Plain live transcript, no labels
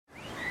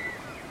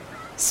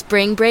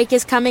Spring break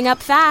is coming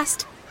up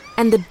fast,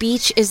 and the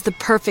beach is the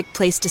perfect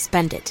place to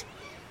spend it.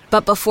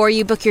 But before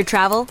you book your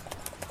travel,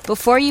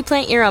 before you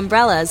plant your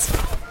umbrellas,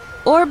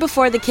 or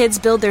before the kids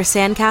build their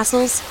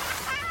sandcastles,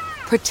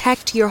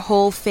 protect your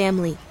whole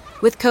family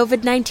with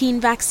COVID-19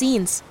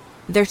 vaccines.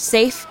 They're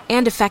safe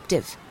and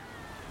effective.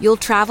 You'll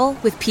travel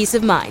with peace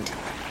of mind.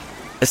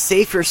 A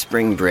safer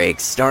spring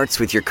break starts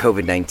with your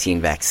COVID-19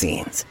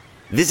 vaccines.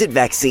 Visit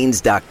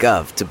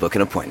vaccines.gov to book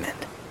an appointment.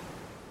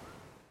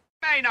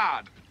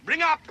 Maynard,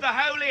 bring up the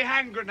holy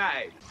hand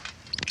grenade.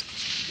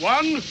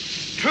 1, 2,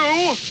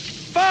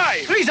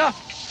 5. Please, sir.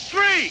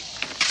 3.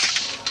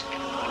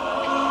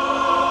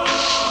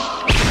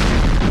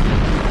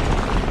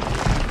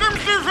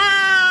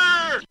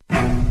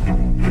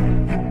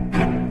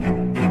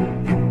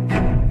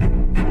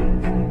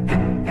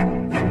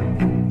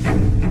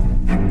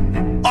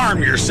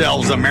 Arm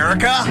yourselves,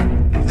 America.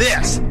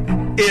 This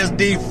is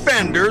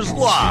Defenders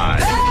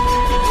Live.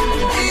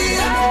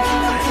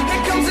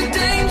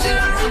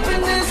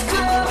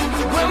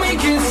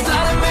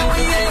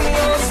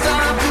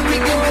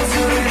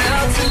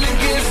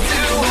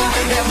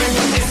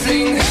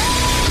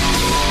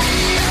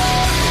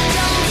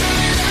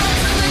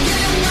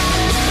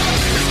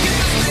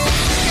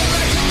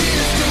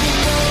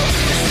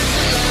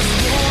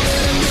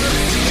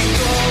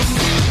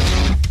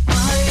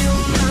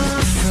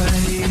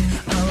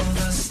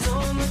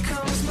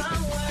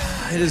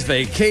 It is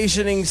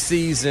vacationing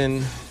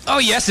season. Oh,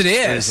 yes, it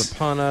It is. is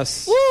upon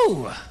us.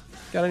 Woo!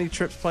 Got any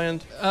trips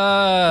planned?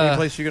 Any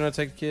place you're going to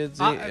take kids?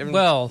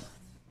 Well,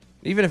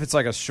 even if it's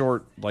like a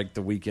short, like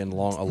the weekend, a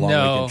long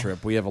No. weekend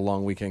trip. We have a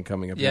long weekend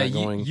coming up. yeah, You're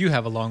not going. you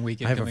have a long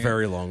weekend I have a coming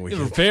very up. long You have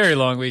weekend. a very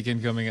long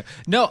weekend coming up.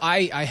 No,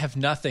 I have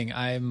nothing.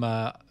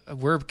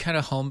 We're kind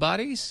of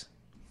homebodies.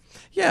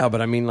 Yeah,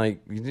 but I mean, like,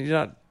 you're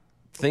not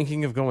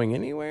thinking of going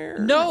anywhere?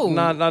 No.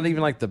 Not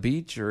even like the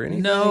beach or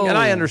anything? No. And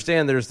I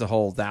understand there's the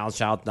whole thou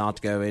shalt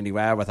not go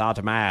anywhere without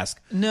a mask.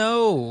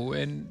 No,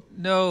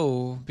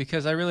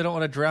 because I really don't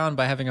want to drown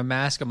by having a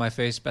mask on my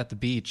face at the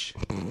beach.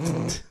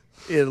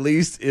 At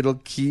least it'll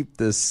keep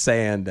the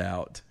sand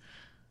out.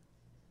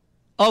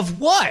 Of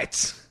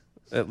what?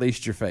 At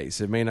least your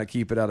face. It may not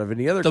keep it out of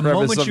any other The crevice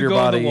moment of you your go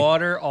body. in the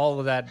water,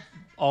 all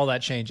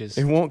that changes.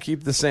 It won't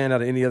keep the sand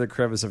out of any other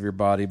crevice of your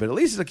body, but at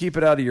least it'll keep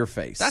it out of your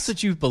face. That's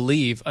what you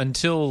believe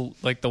until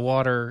like the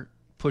water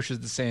pushes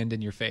the sand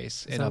in your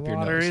face and up your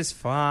nose. Water is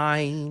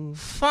fine.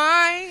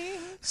 Fine.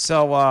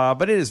 So,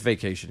 but it is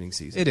vacationing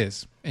season. It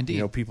is indeed. You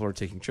know, people are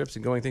taking trips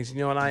and going things. You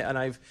know,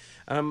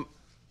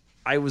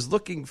 I was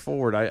looking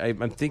forward.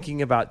 I'm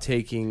thinking about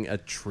taking a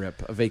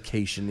trip, a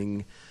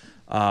vacationing.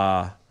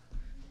 You're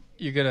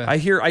gonna. I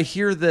hear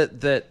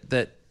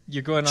that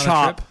You're going on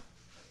Chop. a trip.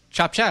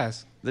 Chop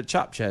Chaz. the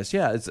Chop Chest.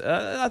 Yeah, it's.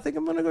 I think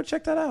I'm gonna go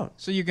check that out.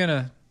 So you're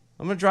gonna.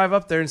 I'm gonna drive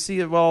up there and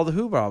see what all the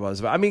hoopla is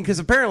about. I mean, because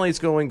apparently it's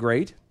going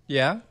great.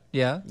 Yeah.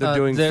 They're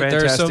doing there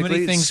are so many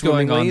fantastically, things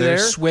going on swimmingly there.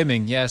 there.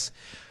 Swimming, yes.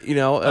 You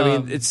know, I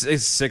mean, it's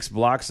 6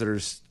 blocks that are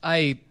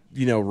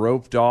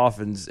roped off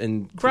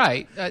and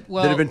Right.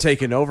 Well, that have been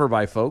taken over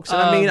by folks.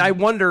 And I mean, I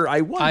wonder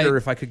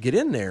if I could get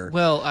in there.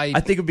 Well, I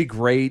think it'd be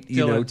great,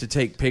 Dylan, to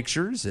take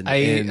pictures and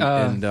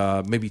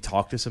maybe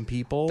talk to some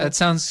people. that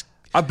sounds.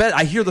 I bet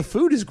I hear the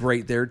food is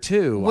great there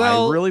too.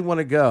 Well, I really want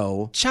to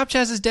go. Chop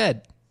Chaz is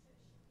dead.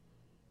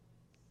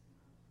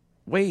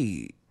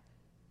 Wait,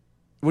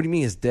 what do you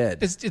mean is dead?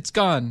 It's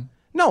gone.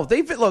 No,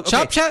 they've look. Okay,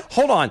 Chop Chat.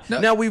 hold on.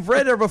 No. Now we've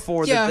read there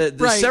before Yeah, that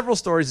there's right. several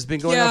stories that's been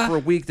going Yeah. on for a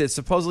week that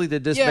supposedly they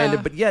disbanded,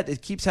 Yeah. but yet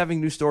it keeps having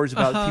new stories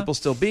about people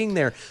still being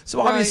there. So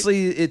Right.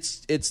 obviously it's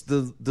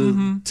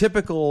the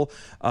typical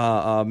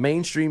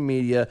mainstream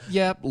media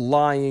Yep.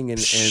 lying and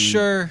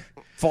Sure.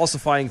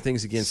 falsifying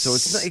things again. So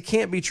it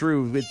can't be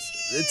true.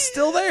 It's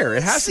still there.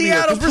 It has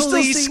Seattle to be there, 'cause we're still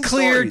police seeing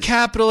cleared stories.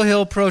 Capitol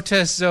Hill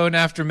protest zone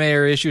after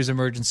mayor issues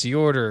emergency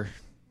order.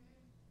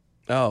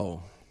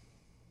 Oh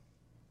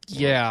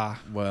Yeah.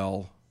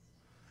 well,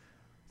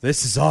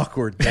 this is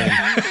awkward. Then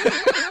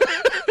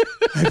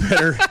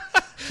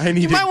I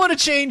need You to. might want to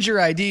change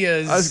your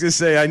ideas. I was going to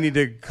say, I need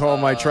to call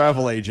my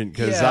travel agent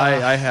because yeah.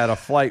 I had a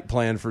flight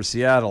planned for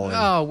Seattle. And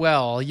Oh,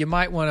 well, you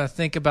might want to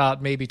think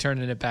about maybe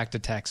turning it back to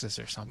Texas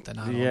or something.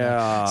 I don't know.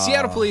 Yeah.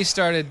 Seattle police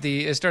started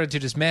to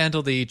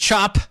dismantle the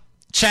Chop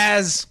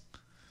Chaz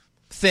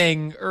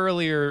thing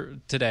earlier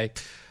today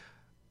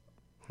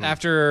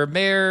after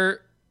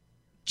Mayor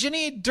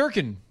Jenny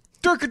Durkin.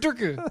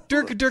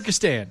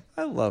 Durkistan.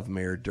 I love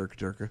Mayor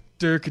Durka.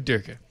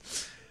 Durka.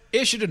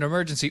 Issued an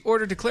emergency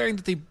order declaring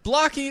that the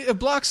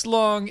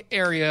blocks-long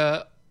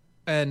area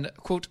an,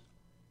 quote,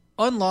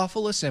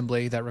 unlawful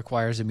assembly that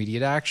requires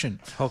immediate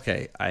action.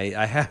 Okay,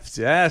 I have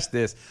to ask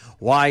this.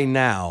 Why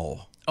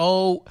now?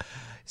 Oh,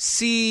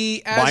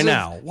 see,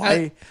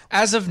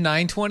 as of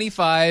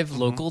 9:25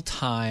 local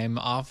time,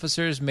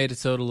 officers made a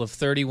total of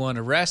 31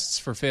 arrests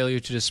for failure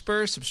to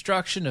disperse,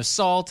 obstruction,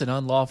 assault, and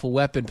unlawful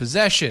weapon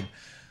possession.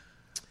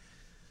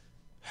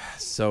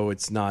 So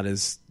it's not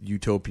as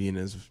utopian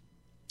as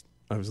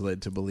I was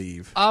led to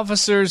believe.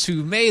 Officers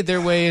who made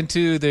their way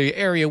into the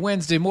area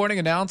Wednesday morning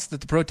announced that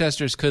the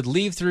protesters could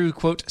leave through,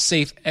 quote,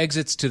 safe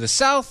exits to the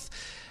south.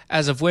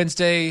 As of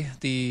Wednesday,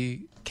 the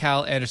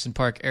Cal Anderson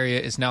Park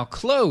area is now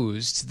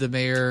closed. The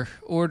mayor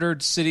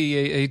ordered city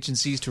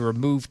agencies to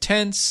remove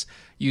tents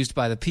used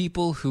by the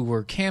people who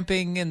were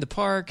camping in the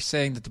park,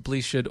 saying that the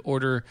police should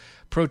order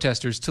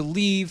protesters to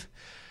leave.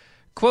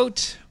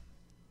 Quote,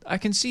 I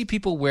can see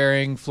people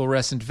wearing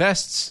fluorescent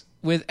vests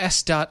with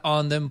S-Dot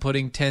on them,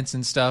 putting tents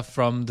and stuff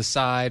from the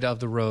side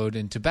of the road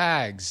into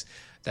bags.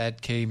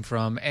 That came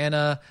from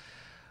Anna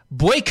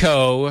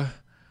Boyko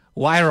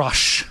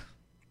Wairosh.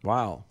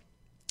 Wow.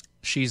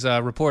 She's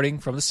reporting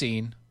from the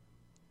scene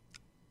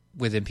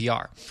with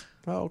NPR.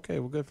 Oh, okay.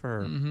 Well, good for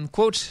her. Mm-hmm.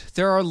 Quote,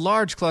 there are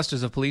large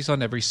clusters of police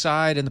on every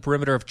side in the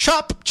perimeter of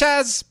Chop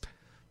Chaz.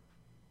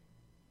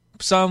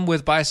 Some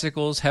with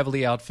bicycles,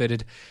 heavily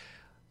outfitted.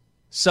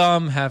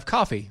 Some have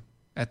coffee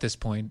at this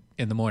point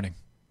in the morning.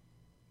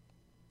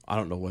 I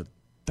don't know what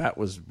that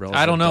was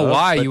relevant. I don't know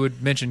why you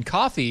would mention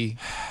coffee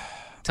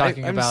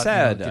talking I'm about...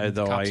 sad,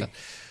 though.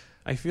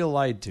 I feel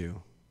lied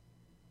to.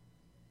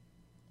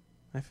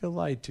 I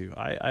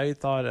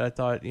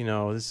thought,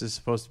 this is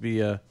supposed to be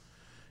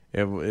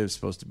it was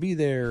supposed to be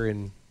there,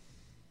 and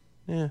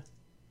yeah,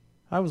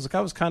 I was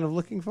kind of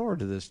looking forward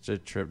to this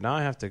trip. Now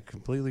I have to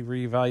completely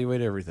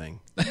reevaluate everything,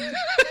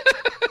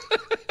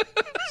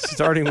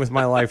 starting with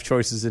my life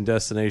choices and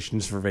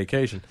destinations for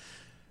vacation.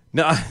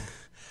 No,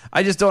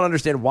 I just don't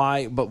understand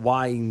why. But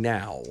why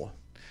now?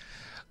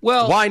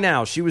 Well, why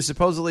now? She was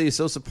supposedly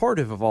so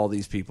supportive of all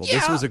these people. Yeah.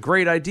 This was a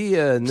great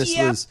idea, and this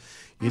was.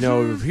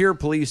 Here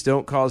police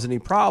don't cause any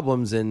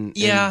problems and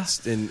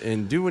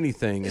do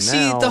anything. And see,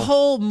 now, the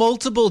whole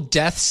multiple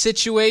death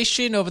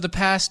situation over the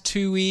past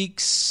 2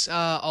 weeks,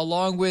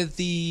 along with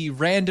the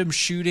random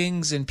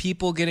shootings and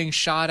people getting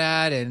shot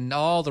at and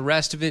all the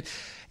rest of it,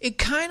 it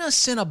kind of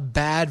sent a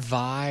bad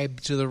vibe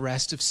to the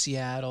rest of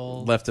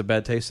Seattle. Left a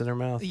bad taste in their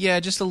mouth?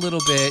 Yeah, just a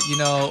little bit.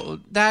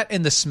 That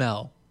and the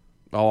smell.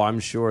 Oh, I'm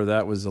sure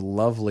that was a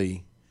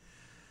lovely,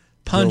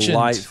 pungent,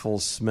 delightful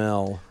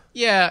smell.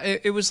 Yeah,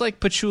 it was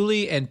like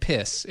patchouli and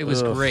piss. It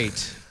was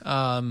great.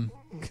 God.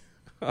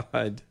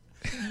 I'm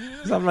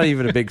not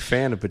even a big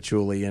fan of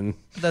patchouli, and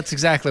that's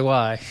exactly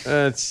why.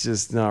 That's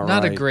just not right.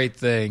 Not a great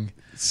thing.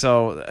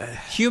 So,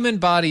 human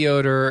body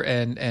odor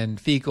and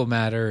fecal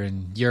matter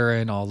and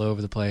urine all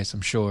over the place,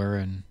 I'm sure.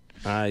 And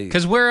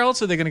because where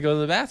else are they going to go to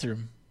the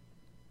bathroom?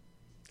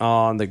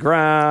 On the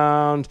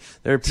ground.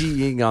 They're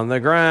peeing on the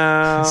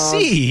ground.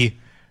 See?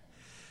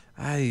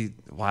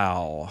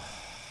 Wow.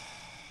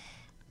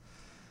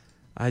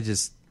 I'm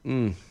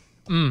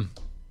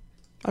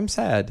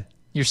sad.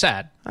 You're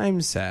sad?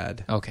 I'm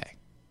sad. Okay.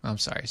 I'm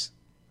sorry.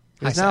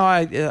 Now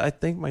I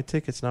think my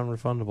ticket's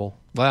non-refundable.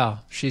 Wow.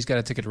 She's got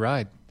a ticket to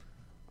ride.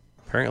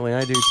 Apparently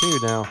I do too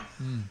now.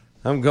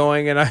 I'm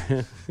going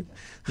and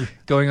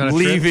going on a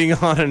leaving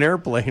trip? On an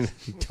airplane.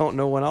 Don't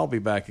know when I'll be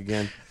back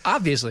again.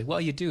 Obviously.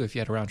 Well, you do if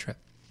you had a round trip.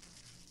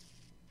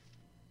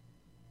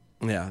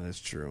 Yeah,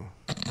 that's true.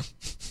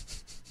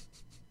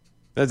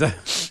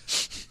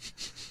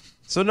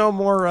 So no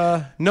more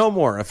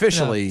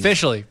officially. No,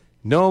 officially.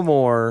 No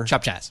more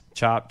Chop Chaz.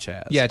 Chop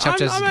Chaz. Yeah, Chop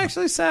Chaz. I'm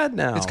actually sad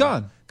now. It's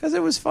gone. Because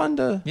it was fun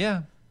to...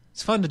 Yeah,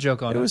 it's fun to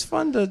joke on. It was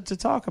fun to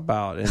talk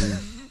about and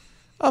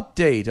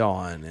update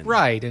on. And,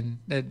 right,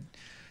 and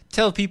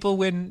tell people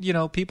when,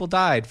 people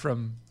died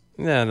from...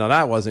 Yeah, no,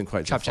 that wasn't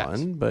quite Chop so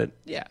fun, Chaz. but...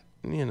 Yeah.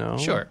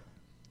 Sure.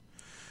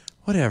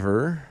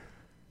 Whatever.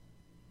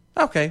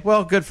 Okay,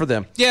 well, good for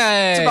them.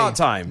 Yay! It's about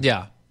time.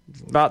 Yeah.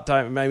 About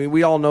time. I mean,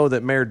 we all know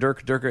that Mayor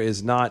Dirk Durka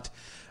is not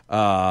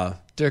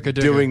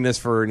doing this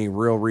for any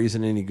real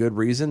reason, any good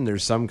reason.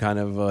 There's some kind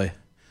of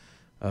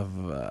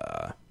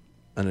an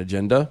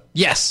agenda.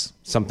 Yes.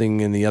 Something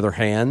in the other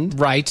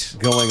hand. Right.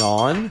 Going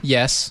on.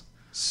 Yes.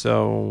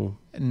 So.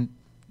 And,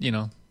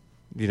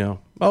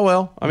 Oh,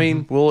 well. I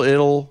mean,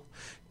 it'll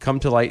come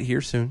to light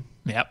here soon.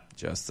 Yep.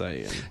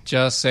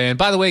 Just saying.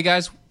 By the way,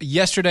 guys,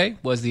 yesterday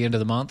was the end of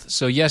the month.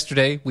 So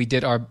yesterday we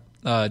did our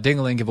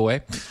Ding-a-ling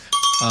giveaway.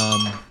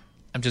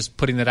 I'm just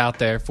putting that out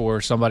there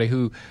for somebody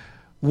who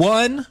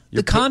won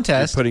the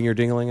contest. You're putting your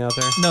ding-a-ling out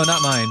there? No,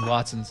 not mine.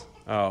 Watson's.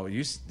 Oh,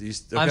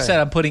 okay.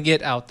 I'm putting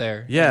it out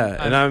there. Yeah,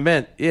 and I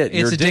meant it.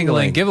 It's a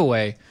ding-a-ling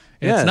giveaway.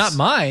 Yes. It's not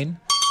mine.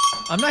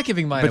 I'm not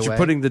giving mine away. But you're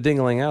putting the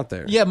ding-a-ling out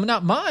there. Yeah, but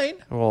not mine.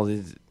 Well,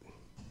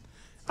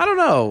 I don't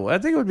know. I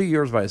think it would be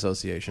yours by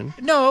association.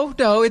 No,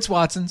 it's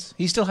Watson's.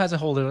 He still has a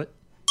hold of it.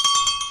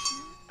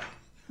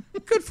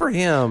 Good for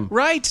him.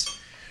 Right.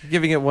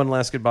 Giving it one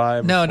last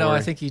goodbye. No, I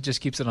think he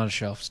just keeps it on a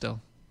shelf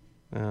still.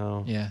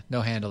 Oh. Yeah,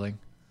 no handling.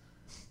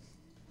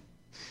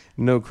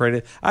 No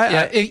credit.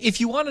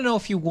 If you want to know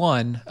if you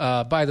won,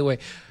 by the way,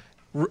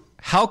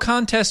 how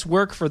contests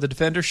work for the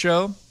Defender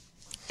Show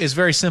is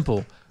very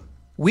simple.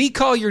 We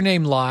call your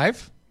name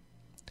live.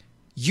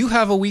 You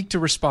have a week to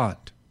respond.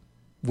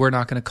 We're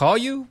not going to call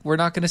you. We're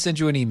not going to send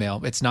you an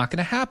email. It's not going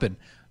to happen.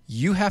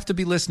 You have to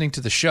be listening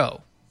to the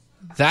show.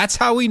 That's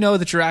how we know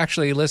that you're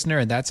actually a listener,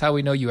 and that's how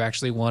we know you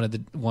actually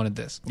wanted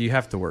this. You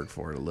have to work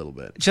for it a little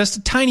bit. Just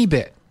a tiny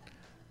bit.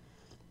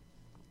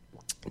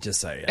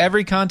 Just say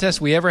Every contest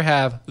we ever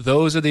have,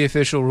 those are the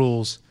official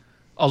rules.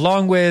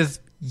 Along with,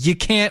 you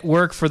can't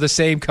work for the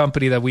same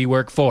company that we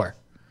work for.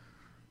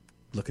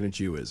 Looking at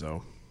you,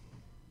 Izzo.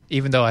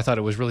 Even though I thought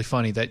it was really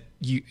funny that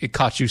it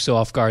caught you so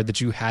off guard that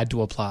you had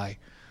to apply.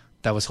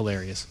 That was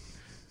hilarious.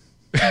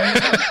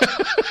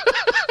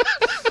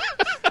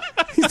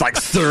 He's like,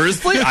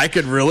 seriously? I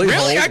could really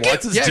hold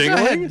what's his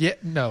jingling? Yeah,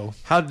 no.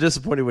 How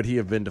disappointed would he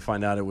have been to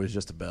find out it was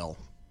just a bell?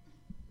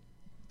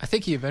 I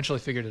think he eventually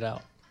figured it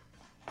out.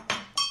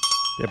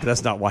 Yeah, but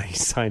that's not why he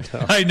signed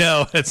up. I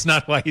know. That's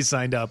not why he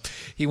signed up.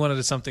 He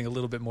wanted something a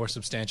little bit more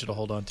substantial to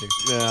hold on to.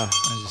 Yeah.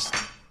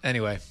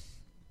 Anyway.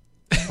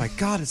 My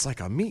God, it's like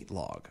a meat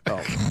log.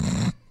 Oh.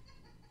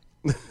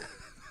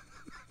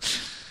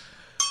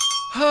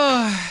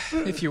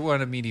 If you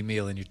want a meaty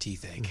meal in your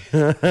teeth ache.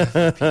 Get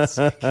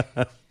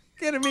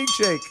a meat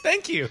shake.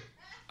 Thank you.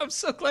 I'm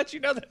so glad you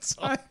know that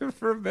song. I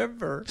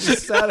remember.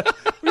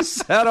 We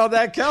sat on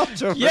that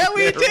couch over Yeah,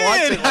 we there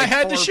did. like I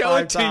had to 4 or show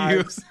 5 it to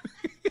times.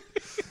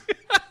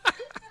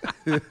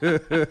 you.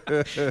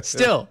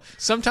 Still,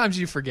 sometimes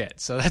you forget.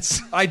 So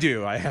that's. I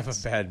do. I have a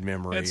bad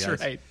memory. That's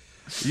right.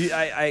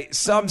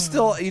 So I'm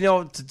still,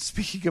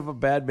 speaking of a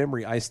bad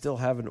memory, I still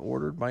haven't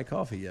ordered my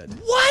coffee yet.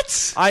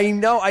 What? I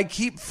know. I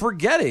keep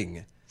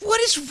forgetting.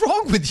 What is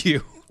wrong with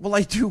you? Well,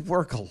 I do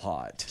work a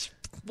lot.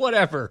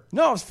 Whatever.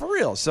 No, it's for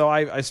real. So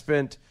I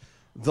spent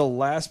the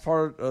last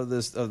part of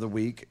the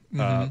week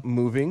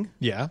moving.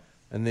 Yeah.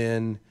 And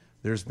then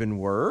there's been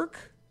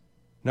work.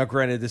 Now,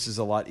 granted, this is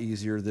a lot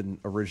easier than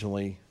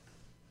originally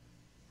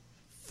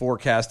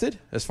forecasted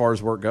as far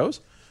as work goes.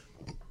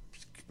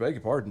 Beg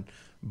your pardon.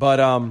 But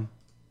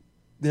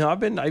I've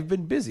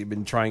been busy. I've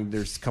been trying.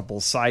 There's a couple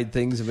side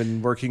things I've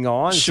been working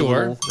on.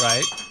 Sure,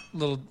 right.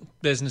 Little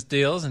business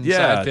deals and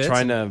side bits.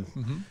 Trying to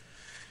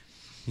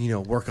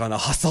work on a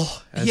hustle,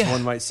 as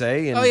one might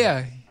say. And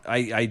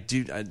I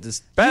do. This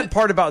bad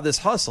part about this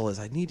hustle is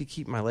I need to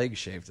keep my legs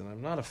shaved, and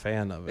I'm not a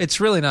fan of it. It's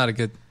really not a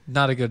good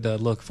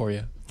look for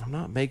you. I'm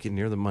not making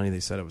near the money they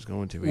said I was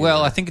going to either.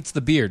 Well, I think it's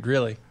the beard,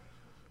 really.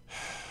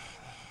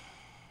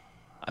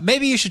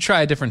 Maybe you should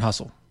try a different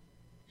hustle.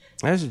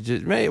 I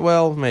should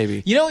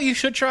maybe. You know what you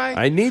should try?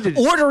 I need to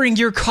ordering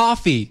your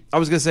coffee. I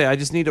was gonna say I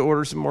just need to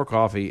order some more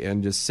coffee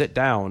and just sit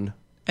down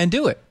and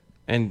do it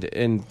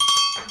and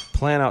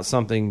plan out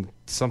something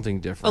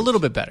different, a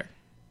little bit better.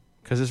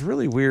 Because it's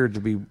really weird to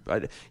be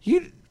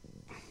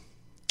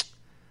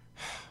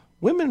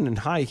women in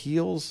high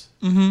heels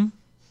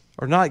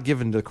are not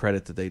given the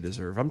credit that they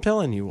deserve. I'm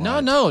telling you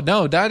what.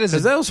 No. That is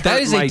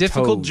a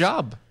difficult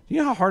job. You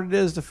know how hard it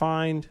is to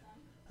find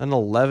an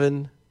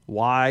 11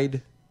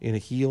 wide in a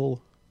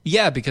heel?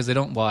 Yeah, because they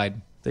don't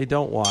wide. They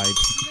don't wide.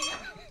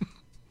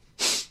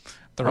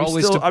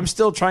 I'm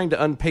still trying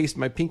to unpaste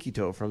my pinky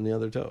toe from the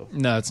other toe.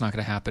 No, it's not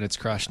going to happen. It's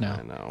crushed now.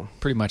 I know.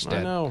 Pretty much dead.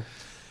 I know.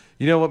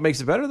 You know what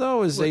makes it better,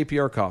 though, is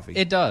APR coffee.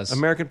 It does.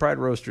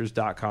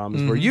 AmericanPrideRoasters.com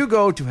is where you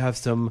go to have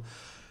some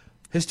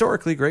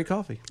historically great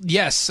coffee.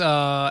 Yes.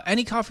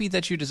 Any coffee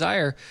that you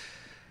desire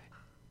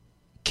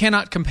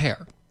cannot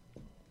compare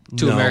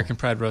to American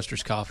Pride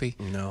Roasters coffee.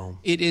 No.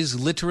 It is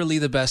literally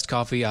the best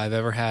coffee I've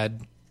ever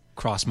had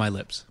cross my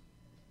lips.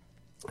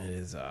 It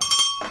is.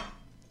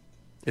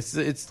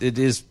 It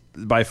is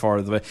by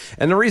far the best.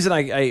 And the reason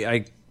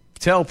I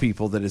tell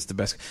people that it's the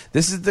best,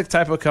 this is the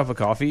type of cup of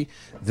coffee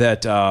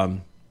that,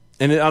 and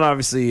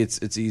obviously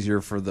it's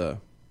easier for the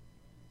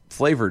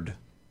flavored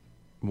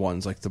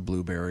ones like the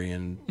blueberry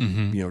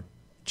and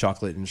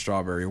chocolate and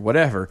strawberry or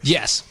whatever.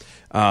 Yes.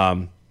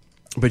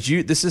 But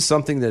this is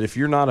something that if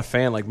you're not a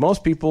fan, like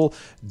most people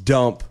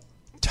dump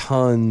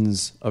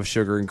tons of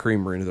sugar and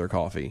creamer into their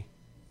coffee.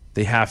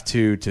 They have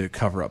to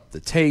cover up the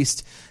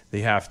taste.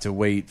 They have to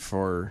wait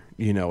for,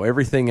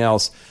 everything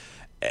else.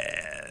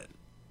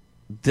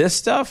 This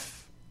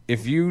stuff,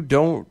 if you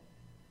don't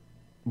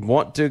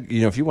want to,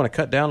 if you want to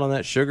cut down on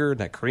that sugar and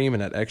that cream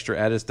and that extra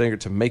added thing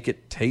to make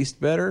it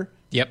taste better.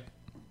 Yep.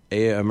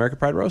 American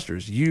Pride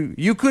Roasters.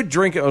 You could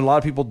drink it. A lot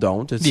of people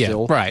don't. It's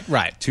still right.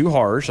 too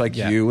harsh, like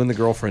you and the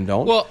girlfriend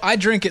don't. Well, I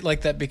drink it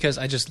like that because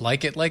I just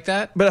like it like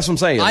that. But that's what I'm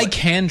saying. I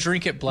can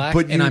drink it black,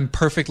 and I'm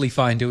perfectly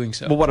fine doing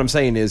so. But what I'm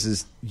saying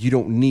is you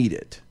don't need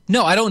it.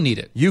 No, I don't need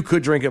it. You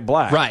could drink it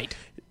black. Right.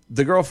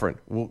 The girlfriend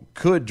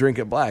could drink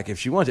it black if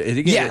she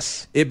wanted.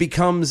 Yes. It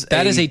becomes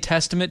that is a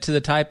testament to the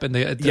type and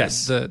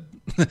the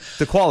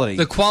quality.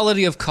 The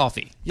quality of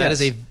coffee.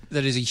 Yes.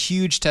 That is a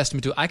huge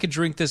testament to it. I could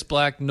drink this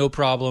black, no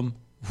problem.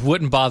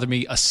 Wouldn't bother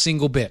me a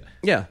single bit.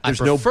 Yeah, I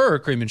prefer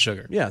cream and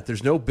sugar. Yeah,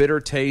 there's no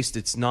bitter taste.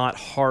 It's not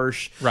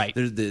harsh. Right.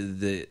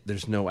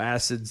 There's no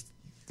acids,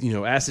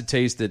 acid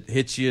taste that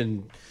hits you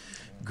and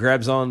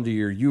grabs onto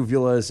your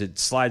uvula as it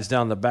slides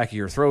down the back of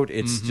your throat.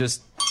 It's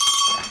just,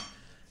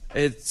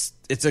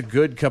 it's a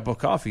good cup of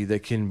coffee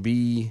that can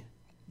be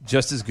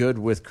just as good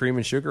with cream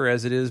and sugar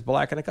as it is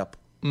black in a cup.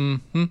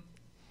 Mm-hmm.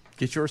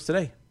 Get yours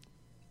today.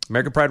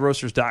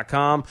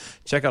 AmericanPrideRoasters.com.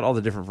 Check out all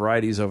the different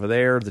varieties over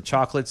there. The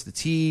chocolates, the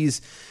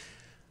teas.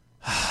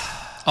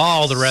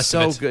 All the rest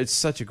of it. So good. It's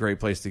such a great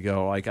place to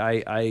go. Like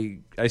I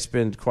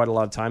spend quite a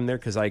lot of time there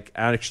because I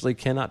actually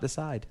cannot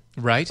decide.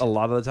 Right. A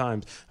lot of the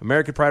times.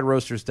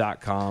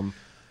 AmericanPrideRoasters.com.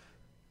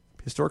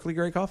 Historically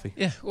great coffee.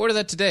 Yeah, order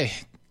that today.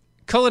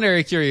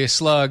 Culinary Curious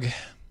Slug.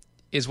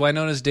 Is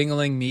Wynona's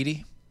Dingaling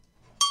meaty?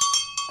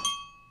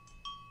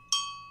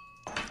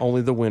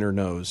 Only the winner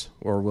knows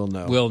or will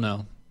know. Will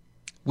know.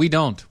 We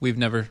don't. We've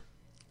never.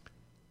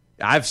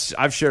 I've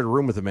shared a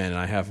room with a man and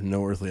I have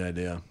no earthly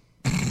idea.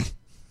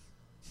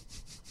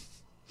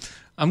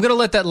 I'm going to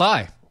let that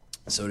lie.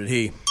 So did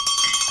he.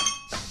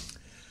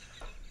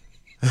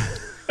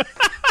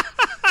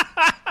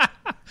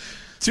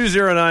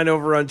 209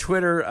 over on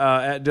Twitter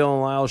at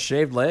Dylan Lyles.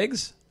 Shaved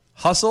legs,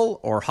 hustle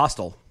or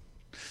hostile?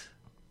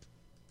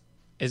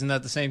 Isn't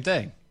that the same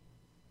thing?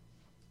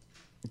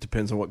 It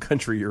depends on what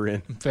country you're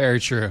in. Very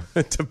true.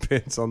 It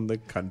depends on the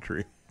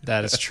country.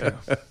 That is true.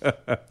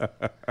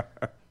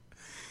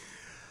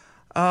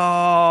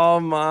 Oh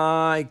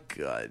my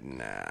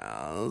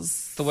goodness.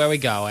 So where we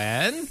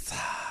going?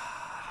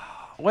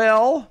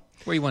 Well,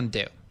 What do you want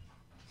to do?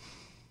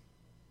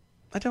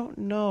 I don't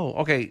know.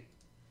 Okay.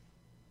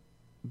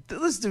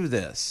 Let's do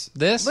this.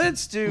 This?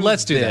 Let's do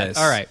that. this.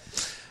 All right.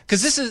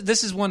 Because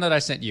this is one that I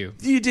sent you.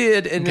 You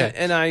did, and Okay.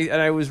 and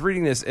I was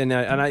reading this, and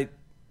I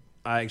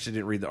actually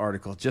didn't read the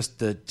article. Just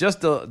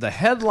the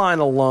headline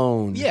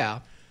alone, Yeah,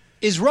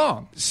 is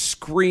wrong.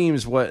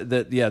 screams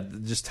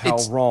just how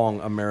wrong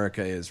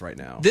America is right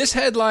now. This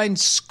headline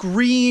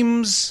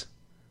screams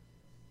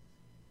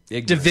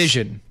Ignorance.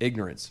 division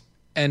Ignorance.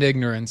 and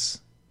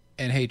ignorance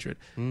and hatred.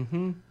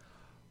 The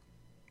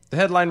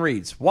headline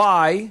reads: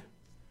 Why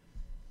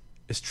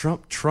is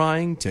Trump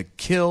trying to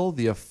kill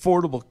the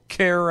Affordable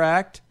Care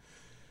Act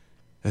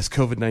as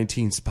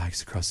COVID-19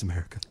 spikes across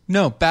America?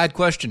 No, bad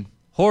question.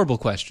 Horrible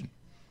question.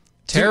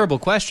 Terrible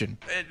question.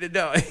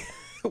 No.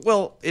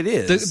 Well, it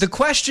is. The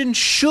question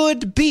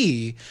should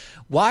be,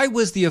 why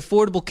was the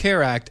Affordable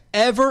Care Act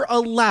ever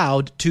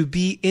allowed to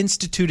be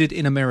instituted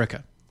in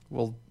America?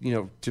 Well,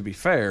 to be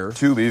fair.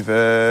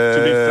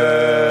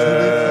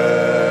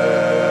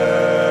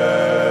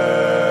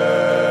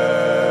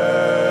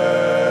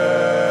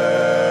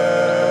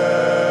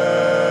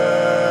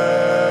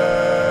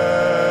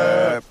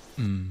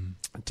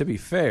 To be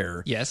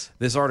fair, Yes.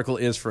 this article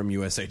is from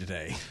USA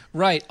Today.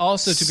 Right.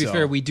 Also, to be So-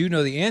 fair, we do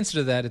know the answer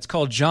to that. It's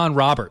called John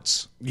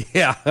Roberts.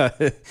 Yeah,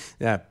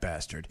 that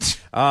bastard.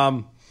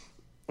 The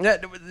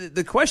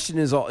question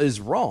is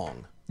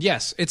wrong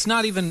Yes, it's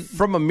not even.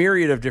 from a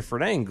myriad of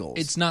different angles.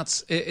 It's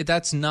not.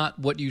 That's not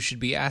what you should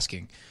be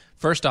asking.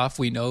 First off,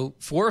 we know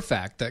for a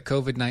fact that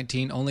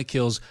COVID-19 only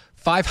kills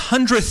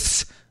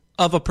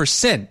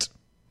 0.05%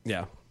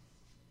 yeah,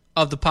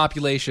 of the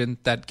population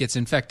that gets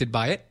infected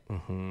by it.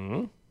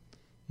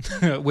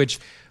 Which,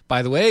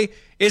 by the way,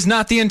 is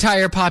not the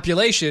entire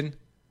population.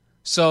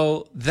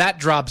 So that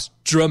drops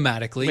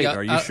dramatically. Wait,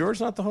 are you sure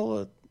it's not the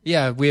whole?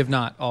 Yeah, we have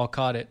not all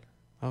caught it.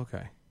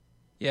 Okay,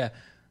 Yeah,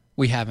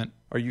 we haven't.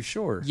 are you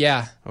sure?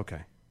 Yeah, Okay.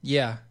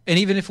 yeah. And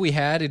even if we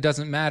had, it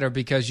doesn't matter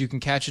because you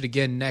can catch it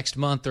again next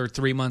month or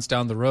 3 months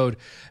down the road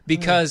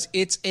because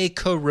it's a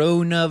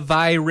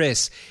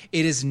coronavirus.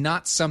 It is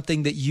not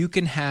something that you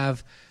can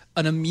have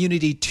an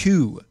immunity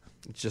to.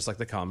 It's just like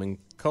the common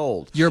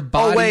cold. Your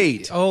body. Oh,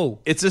 wait. Oh,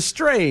 It's a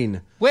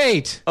strain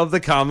wait. of the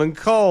common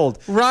cold.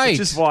 Right. Which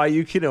is why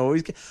you can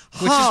always get.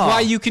 Which is why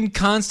you can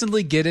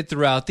constantly get it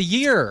throughout the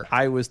year.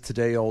 I was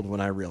today old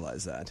when I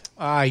realized that.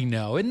 I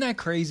know. Isn't that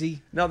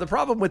crazy? Now, the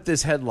problem with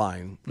this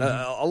headline,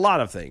 a lot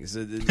of things.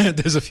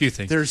 There's a few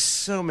things. There's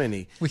so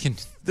many. We can.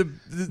 The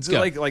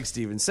go. like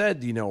Steven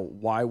said,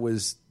 why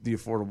was the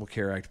Affordable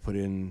Care Act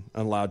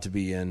allowed to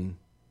be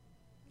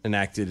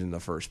enacted in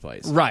the first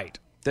place? Right.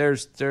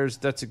 That's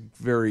a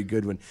very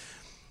good one.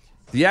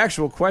 The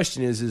actual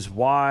question is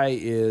why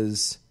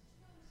is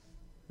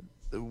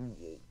hold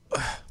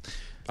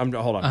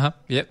on.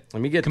 Yep.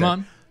 Let me get Come there.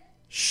 on.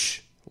 Shh.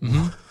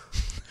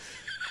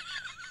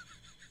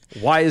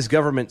 Why is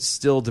government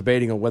still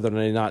debating on whether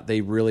or not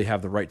they really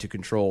have the right to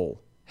control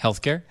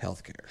Healthcare.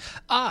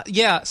 healthcare?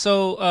 Yeah.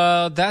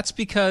 So that's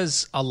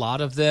because a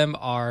lot of them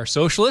are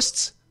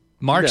socialists,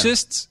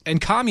 Marxists,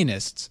 and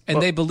communists,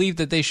 and they believe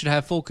that they should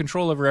have full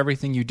control over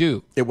everything you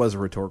do. It was a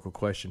rhetorical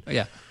question.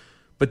 Yeah.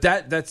 But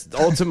that's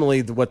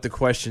ultimately what the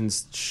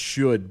questions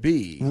should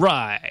be.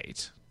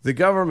 Right. The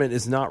government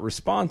is not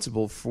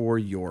responsible for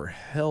your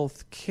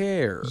health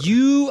care.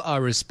 You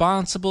are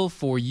responsible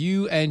for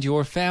you and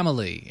your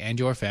family and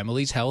your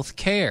family's health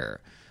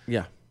care.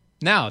 Yeah.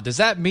 Now, does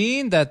that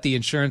mean that the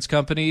insurance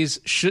companies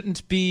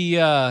shouldn't be,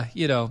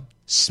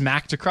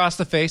 smacked across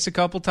the face a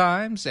couple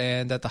times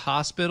and that the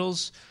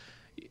hospitals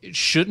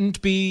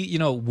shouldn't be,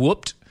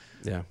 whooped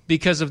Yeah.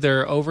 because of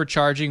their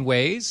overcharging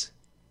ways?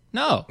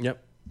 No.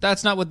 Yep.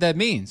 That's not what that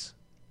means.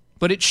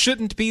 But it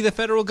shouldn't be the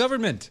federal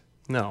government.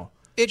 No.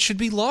 It should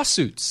be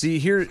lawsuits. See,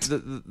 here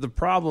the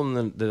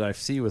problem that I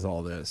see with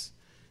all this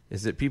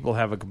is that people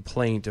have a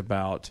complaint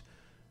about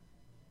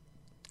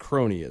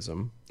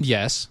cronyism,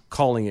 Yes.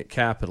 calling it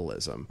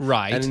capitalism.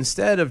 Right. And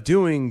instead of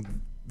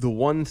doing the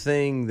one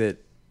thing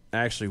that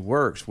actually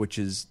works, which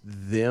is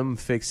them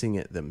fixing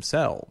it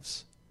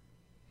themselves.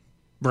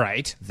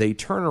 Right. They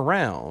turn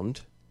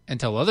around and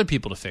tell other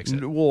people to fix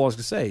it. Well, I was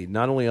going to say,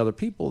 not only other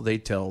people, they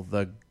tell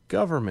the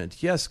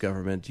government, yes,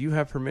 government, you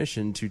have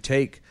permission to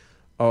take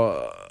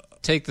the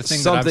thing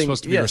that I'm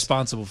supposed to be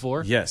responsible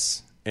for.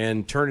 Yes,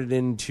 and turn it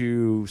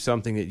into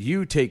something that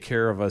you take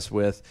care of us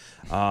with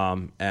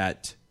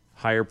at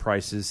higher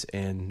prices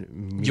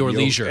and your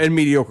leisure and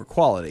mediocre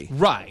quality.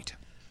 Right.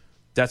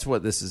 That's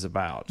what this is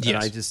about.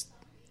 Yes. And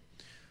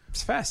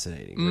it's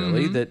fascinating,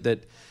 really,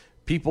 that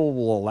people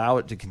will allow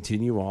it to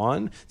continue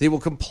on. They will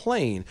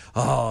complain,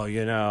 they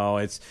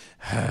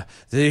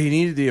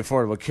needed the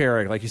Affordable Care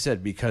Act, like you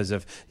said, because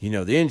of,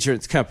 the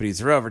insurance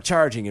companies are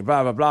overcharging and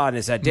blah, blah, blah, and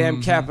it's that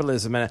damn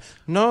capitalism. And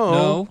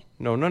No.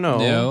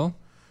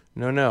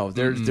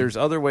 There's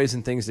other ways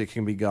and things that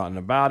can be gotten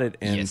about it,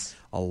 and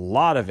a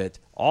lot of it,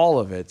 all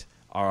of it,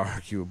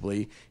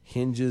 arguably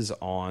hinges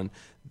on,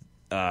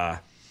 the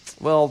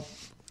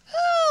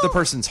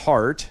person's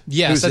heart.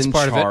 Yes, who's that's in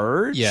part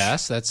charge. of it.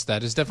 Yes,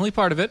 that is definitely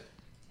part of it.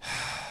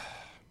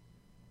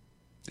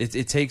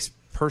 It takes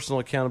personal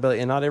accountability,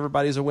 and not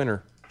everybody's a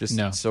winner. Just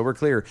so we're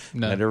clear.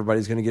 No. Not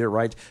everybody's going to get it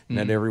right.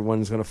 Not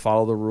everyone's going to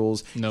follow the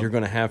rules. Nope. You're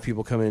going to have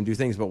people come in and do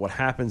things. But what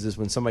happens is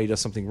when somebody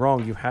does something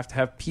wrong, you have to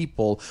have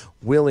people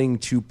willing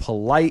to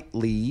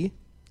politely,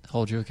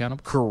 hold you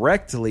accountable,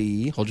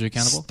 correctly, hold you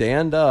accountable,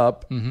 stand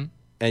up,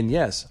 and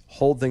yes,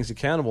 hold things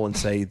accountable and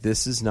say,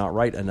 this is not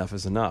right. Enough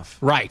is enough.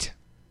 Right.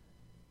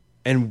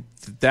 And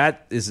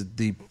that is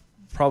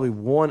probably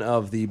one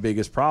of the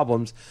biggest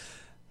problems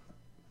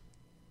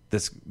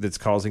that's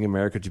causing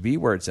America to be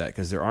where it's at,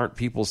 because there aren't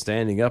people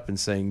standing up and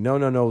saying,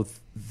 no,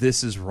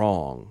 this is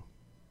wrong.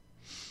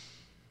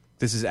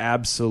 This is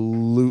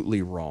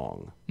absolutely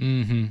wrong.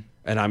 Mm-hmm.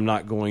 And I'm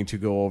not going to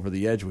go over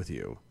the edge with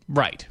you.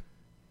 Right.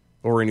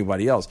 Or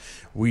anybody else.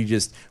 We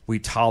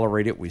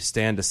tolerate it. We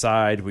stand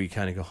aside. We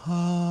kind of go,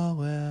 oh,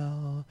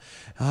 well,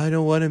 I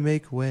don't want to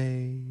make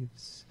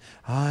waves.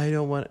 I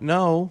don't want to.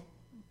 No.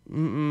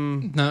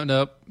 Mm-mm. No,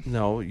 nope.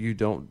 No, you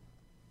don't.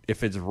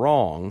 If it's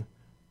wrong,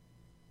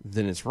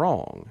 then it's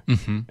wrong.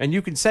 Mm-hmm. And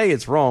you can say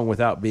it's wrong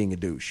without being a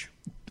douche.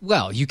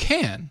 Well, you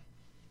can.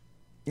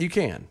 You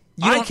can.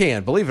 I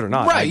can, believe it or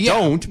not. Right, I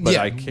don't, but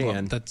I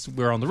can. Well,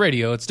 we're on the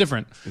radio. It's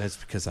different. And that's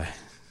because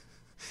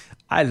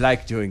I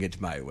like doing it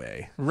my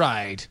way.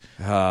 Right.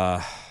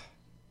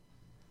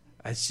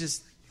 It's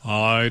just...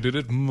 I did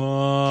it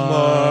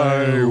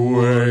my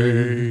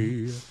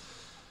way.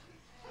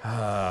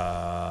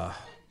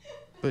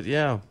 But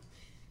yeah,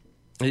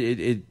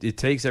 it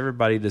takes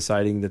everybody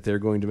deciding that they're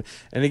going to.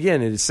 And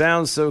again, it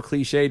sounds so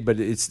cliched, but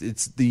it's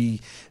the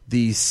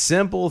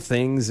simple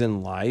things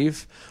in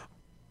life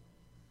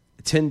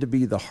tend to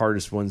be the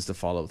hardest ones to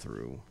follow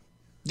through.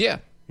 Yeah,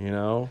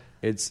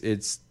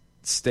 it's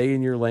stay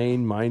in your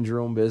lane, mind your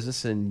own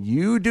business, and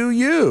you do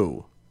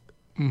you.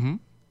 Mm-hmm.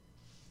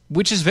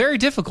 Which is very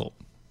difficult.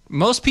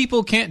 Most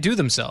people can't do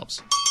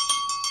themselves.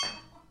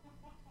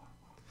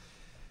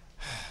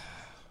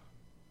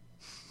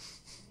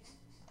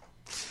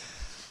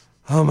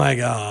 Oh my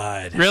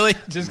God! Really?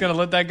 Just gonna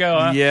let that go?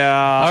 Huh?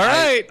 Yeah. All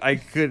right. I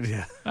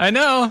could. I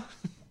know.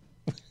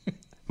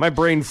 My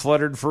brain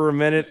fluttered for a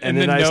minute, and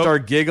then I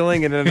started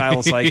giggling, and then I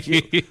was like,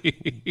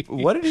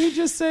 "What did he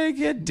just say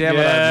again?" Damn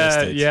it! I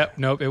missed it. Yep.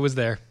 Nope. It was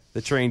there.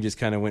 The train just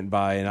kind of went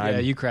by,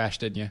 and you crashed,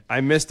 didn't you?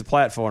 I missed the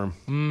platform.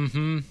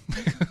 Mm-hmm.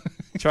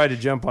 Tried to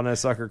jump on that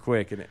sucker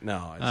quick, and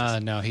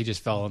no, he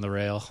just fell on the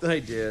rail. I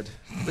did.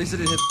 At least I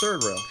didn't hit the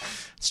third rail.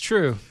 It's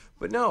true.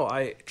 But no,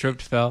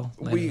 tripped, fell.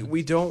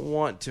 We don't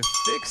want to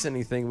fix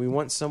anything. We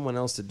want someone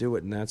else to do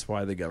it, and that's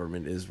why the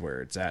government is where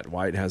it's at.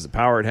 Why it has the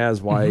power it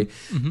has. Why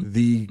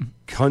the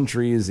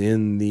country is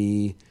in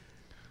the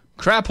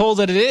crap hole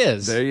that it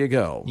is. There you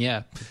go.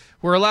 Yeah,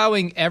 we're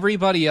allowing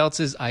everybody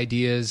else's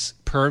ideas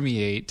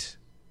permeate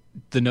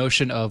the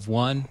notion of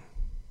 1,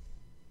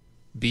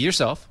 be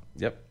yourself.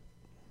 Yep.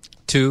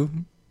 2,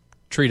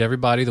 treat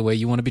everybody the way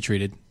you want to be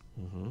treated.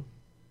 Mm-hmm.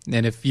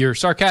 And if you're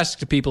sarcastic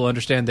to people,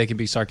 understand they can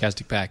be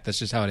sarcastic back. That's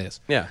just how it is.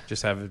 Yeah,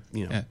 just have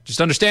it,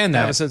 just understand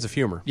that. Have a sense of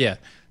humor. Yeah.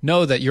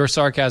 Know that your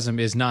sarcasm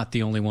is not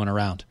the only one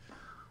around.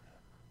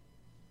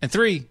 And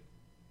 3,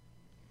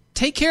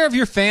 take care of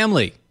your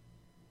family.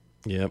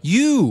 Yep.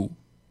 You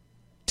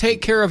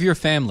take care of your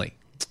family.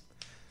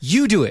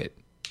 You do it.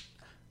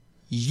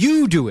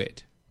 You do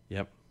it.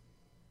 Yep.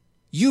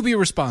 You be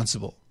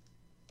responsible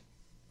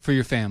for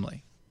your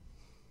family.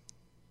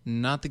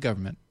 Not the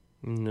government.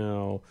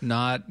 No.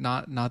 Not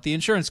the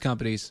insurance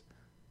companies.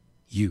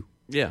 You.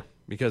 Yeah,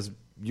 because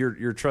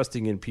you're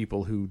trusting in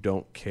people who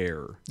don't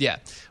care. Yeah.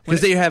 Because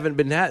they haven't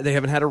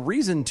had a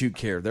reason to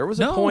care. There was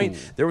a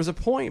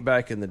point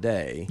back in the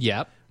day.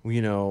 Yep.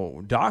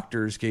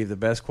 Doctors gave the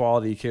best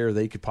quality care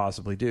they could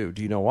possibly do.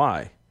 Do you know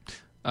why?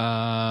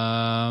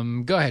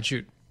 Go ahead,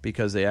 shoot.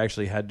 Because they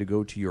actually had to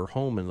go to your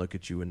home and look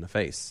at you in the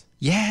face.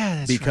 Yeah,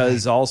 that's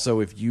because right.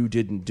 Also, if you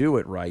didn't do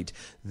it right,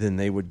 then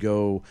they would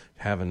go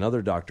have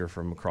another doctor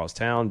from across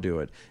town do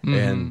it,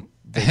 and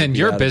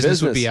your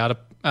business would be out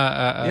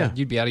of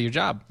you'd be out of your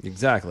job.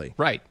 Exactly.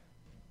 Right.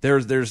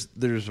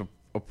 there's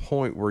a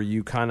point where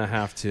you kind of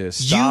have to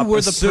stop. You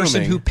were the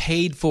person who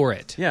paid for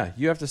it. Yeah,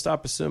 you have to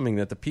stop assuming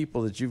that the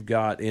people that you've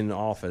got in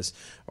office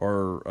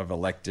or have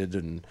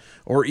elected,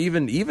 or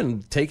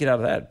even take it out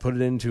of that, put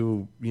it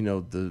into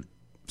the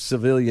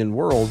civilian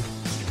world.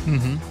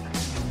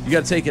 Mm-hmm. You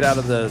got to take it out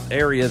of the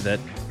area that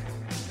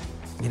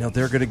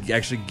they're going to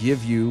actually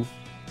give you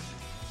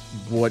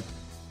what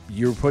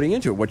you're putting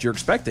into it, what you're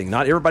expecting.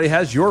 Not everybody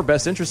has your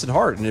best interest at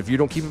heart, and if you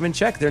don't keep them in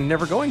check, they're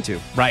never going to.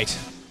 Right.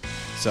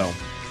 So.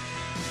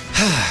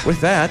 With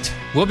that,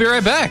 we'll be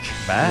right back.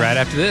 Bye. Right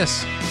after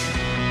this. In a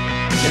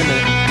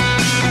minute.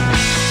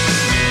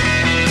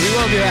 We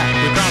will be back.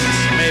 We promise.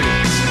 Maybe.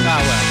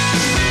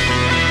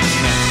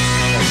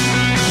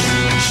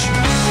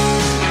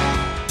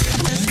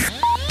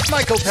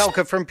 Michael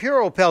Pelka from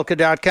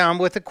PureOpelka.com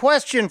with a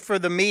question for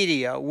the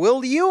media.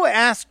 Will you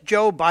ask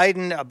Joe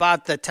Biden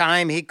about the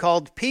time he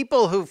called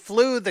people who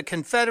flew the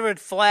Confederate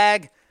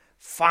flag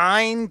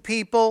fine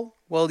people?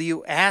 Will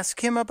you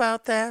ask him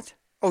about that?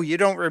 Oh, you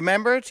don't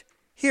remember it?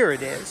 Here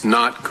it is.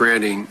 Not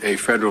granting a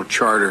federal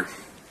charter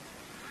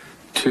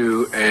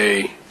to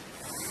a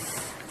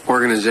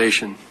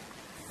organization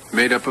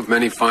made up of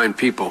many fine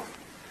people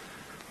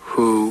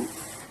who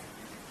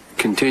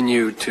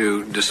continue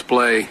to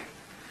display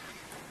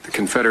the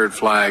Confederate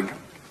flag.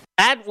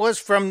 That was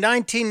from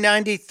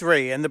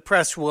 1993, and the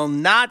press will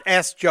not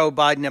ask Joe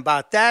Biden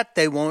about that.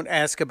 They won't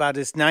ask about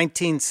his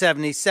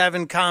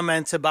 1977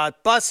 comments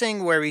about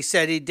busing, where he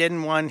said he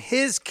didn't want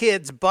his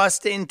kids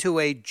bused into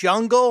a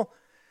jungle.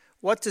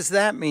 What does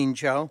that mean,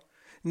 Joe?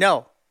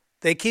 No,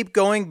 they keep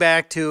going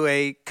back to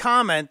a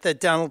comment that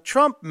Donald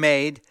Trump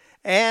made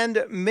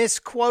and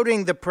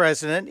misquoting the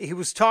president. He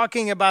was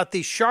talking about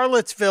the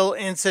Charlottesville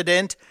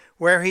incident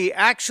where he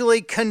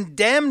actually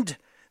condemned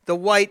the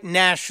white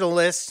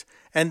nationalists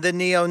and the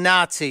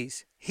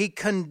neo-Nazis. He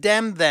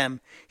condemned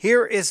them.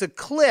 Here is a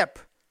clip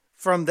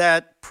from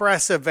that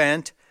press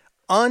event,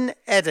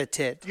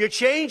 unedited. You're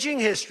changing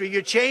history,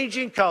 you're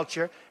changing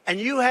culture, and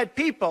you had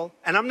people,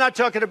 and I'm not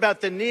talking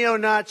about the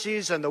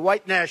neo-Nazis and the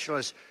white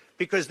nationalists,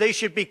 because they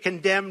should be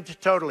condemned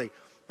totally.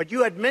 But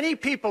you had many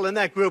people in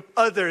that group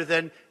other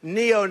than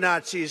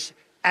neo-Nazis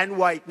and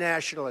white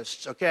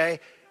nationalists, okay?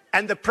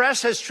 And the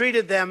press has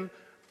treated them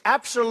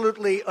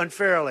absolutely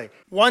unfairly.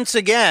 Once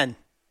again,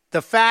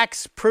 the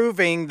facts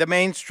proving the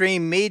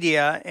mainstream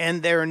media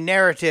and their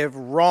narrative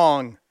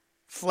wrong,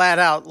 flat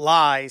out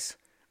lies.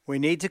 We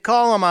need to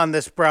call them on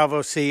this,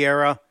 Bravo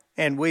Sierra,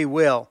 and we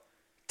will.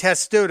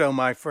 Testudo,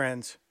 my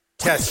friends.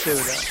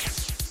 Testudo.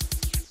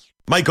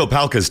 Mike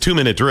Opelka's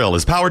 2-Minute Drill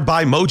is powered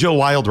by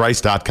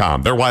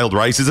MojoWildRice.com. Their wild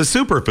rice is a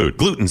superfood,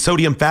 gluten,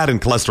 sodium, fat,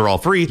 and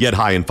cholesterol-free, yet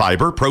high in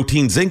fiber,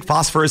 protein, zinc,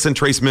 phosphorus, and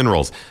trace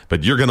minerals.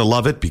 But you're going to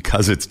love it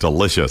because it's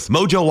delicious.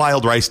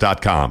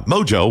 MojoWildRice.com.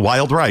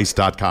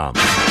 MojoWildRice.com.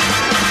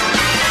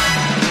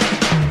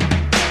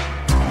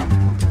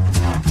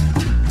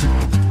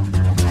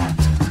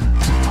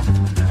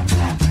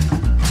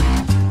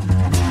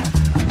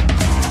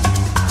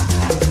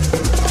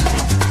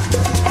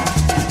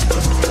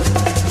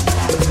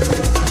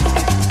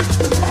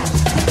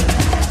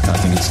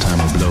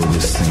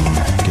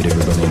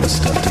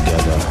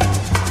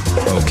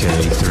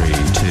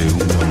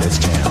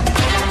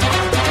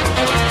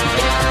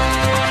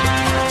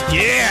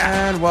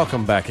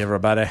 Welcome back,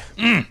 everybody.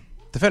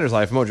 Defenders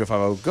Life,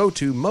 Mojo50. Go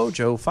to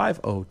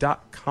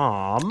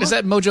mojo50.com. Is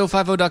that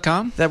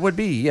mojo50.com? That would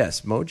be, yes,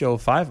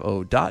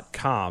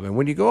 mojo50.com. And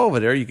when you go over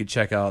there, you can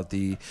check out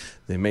the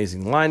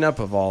amazing lineup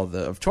of all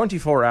of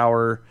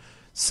 24-hour,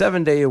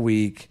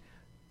 7-day-a-week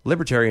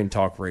libertarian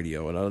talk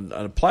radio, and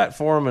a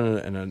platform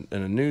and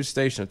a news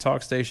station, a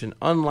talk station,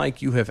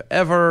 unlike you have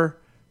ever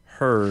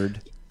heard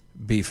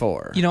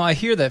before. You know, I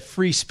hear that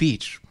free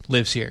speech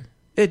lives here.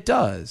 It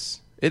does.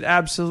 It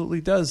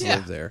absolutely does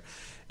live there.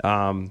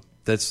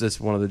 That's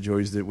one of the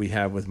joys that we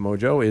have with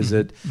Mojo is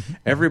that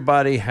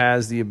everybody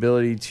has the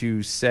ability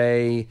to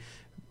say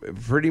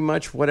pretty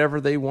much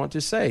whatever they want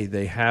to say.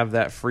 They have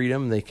that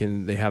freedom.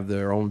 They have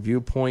their own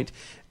viewpoint.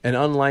 And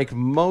unlike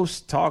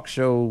most talk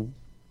show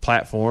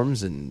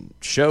platforms and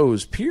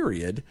shows,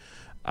 period,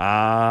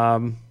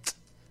 you're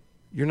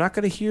not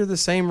going to hear the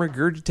same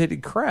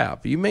regurgitated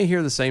crap. You may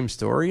hear the same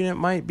story, and it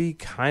might be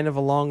kind of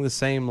along the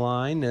same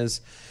line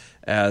as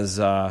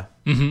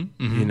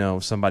you know,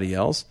 somebody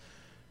else,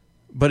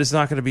 but it's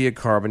not going to be a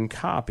carbon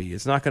copy.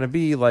 It's not going to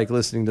be like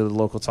listening to the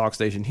local talk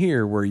station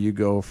here where you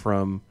go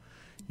from,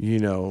 you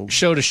know,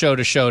 show to show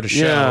to show to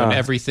show, and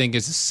everything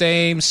is the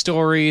same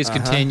story is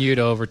continued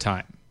over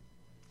time.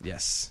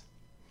 Yes.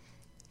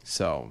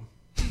 So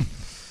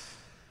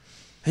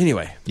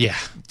anyway, yeah,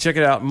 check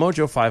it out,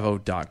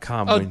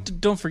 mojo50.com. Oh,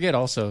 don't forget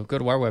also, go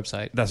to our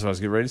website. That's what I was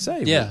getting ready to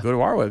say. Yeah. Go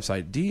to our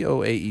website,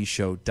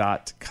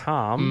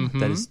 doaeshow.com.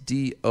 That is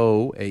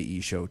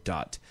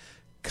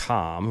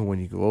doaeshow.com. And when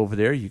you go over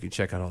there, you can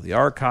check out all the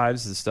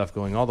archives, the stuff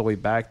going all the way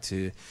back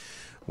to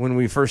when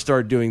we first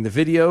started doing the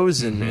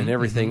videos and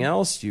everything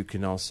else. You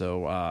can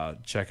also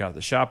check out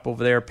the shop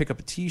over there, pick up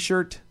a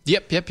T-shirt.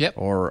 Yep.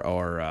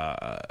 Or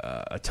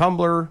a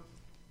tumbler.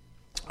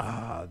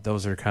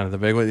 Those are kind of the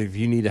big ones. If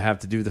you need to have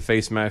to do the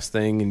face mask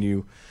thing and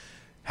you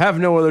have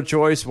no other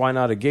choice, why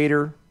not a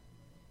gator?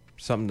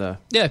 Something to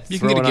you throw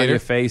can get a gator on your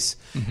face.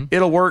 Mm-hmm.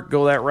 It'll work.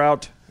 Go that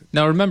route.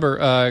 Now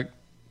remember,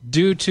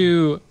 due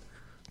to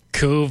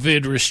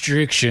COVID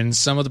restrictions,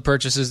 some of the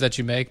purchases that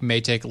you make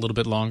may take a little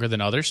bit longer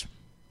than others.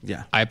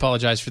 Yeah. I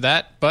apologize for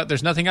that, but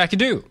there's nothing I can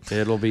do.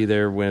 It'll be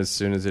there as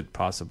soon as it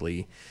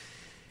possibly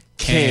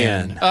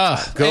can.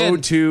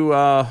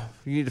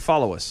 You need to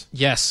follow us.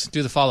 Yes,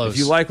 do the follows. If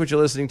you like what you're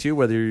listening to,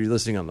 whether you're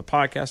listening on the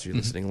podcast or you're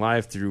listening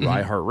live through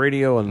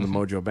iHeartRadio and the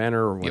Mojo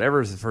banner or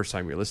whatever, is the first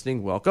time you're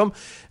listening, welcome.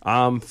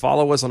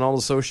 Follow us on all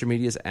the social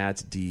medias at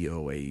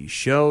DOA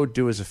Show.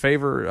 Do us a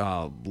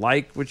favor,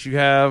 like what you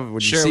have. When you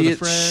see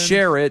it,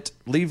 share it.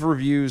 Leave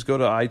reviews. Go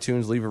to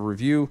iTunes, leave a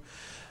review.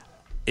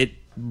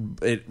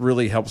 It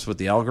really helps with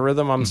the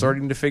algorithm I'm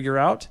starting to figure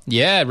out.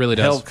 Yeah, it really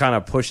does. Help kind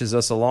of pushes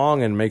us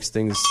along and makes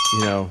things,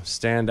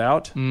 stand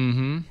out.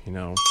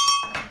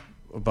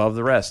 Above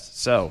the rest.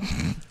 So,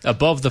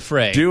 above the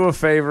fray. Do a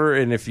favor,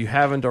 and if you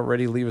haven't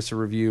already, leave us a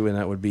review, and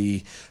that would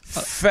be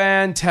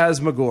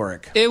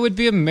phantasmagoric. It would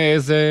be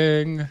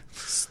amazing.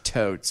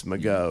 Totes my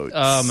goats.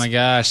 Oh my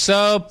gosh!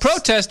 So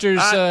protesters.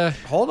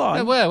 Hold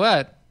on.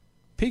 What?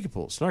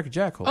 Peekapool, Snarky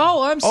Jackhole.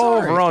 Oh, I'm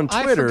sorry. Over on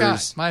Twitter. I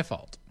forgot. My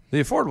fault. The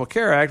Affordable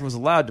Care Act was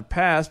allowed to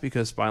pass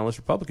because spineless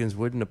Republicans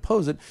wouldn't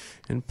oppose it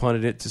and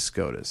punted it to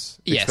SCOTUS,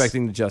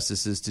 expecting the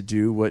justices to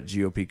do what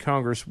GOP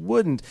Congress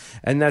wouldn't.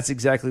 And that's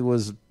exactly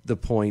was the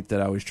point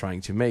that I was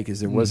trying to make, is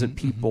there wasn't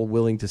people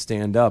willing to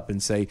stand up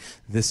and say,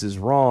 this is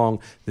wrong,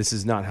 this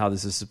is not how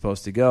this is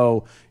supposed to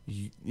go,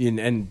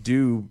 and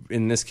do,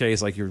 in this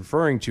case, like you're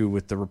referring to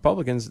with the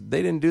Republicans,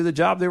 they didn't do the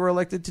job they were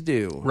elected to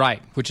do.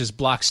 Right, which is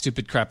block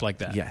stupid crap like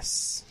that.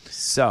 Yes.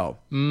 So,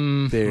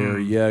 there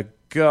you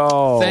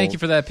go. Thank you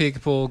for that,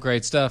 Peekapool.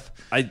 Great stuff.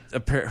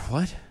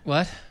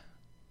 What?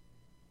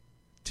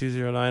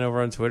 209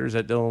 over on Twitter is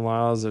at Dylan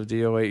Miles of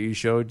DOAE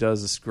Show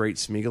does this great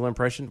Smeagol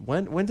impression.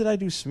 When did I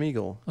do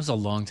Smeagol? It was a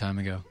long time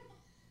ago.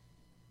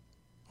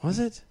 Was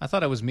it? I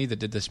thought it was me that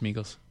did the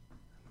Smeagol's.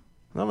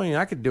 I mean,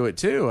 I could do it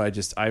too.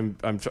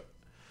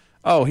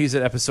 Oh, he's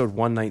at episode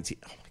 119.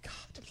 Oh my God.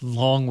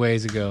 Long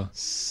ways ago.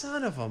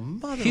 Son of a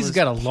mother. He's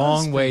got a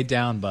long way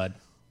down, bud.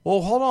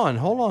 Well, hold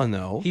on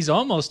though. He's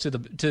almost to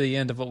the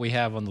end of what we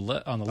have on the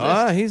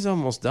list. He's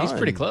almost done. He's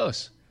pretty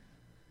close.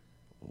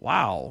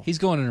 Wow. He's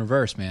going in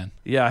reverse, man.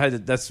 Yeah,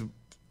 that's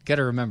got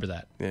to remember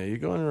that. Yeah, you're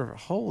going in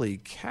reverse. Holy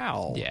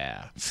cow.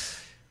 Yeah.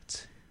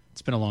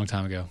 It's been a long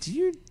time ago.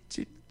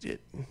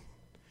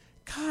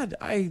 God,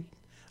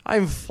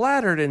 I'm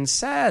flattered and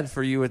sad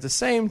for you at the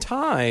same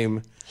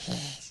time.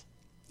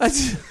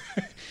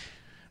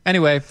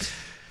 Anyway,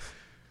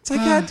 it's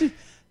like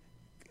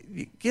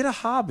get a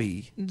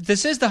hobby.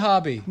 This is the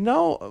hobby.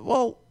 No,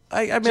 well,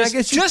 I mean, I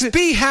guess just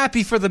be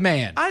happy for the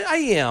man. I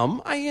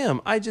am.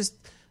 I just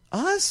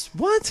us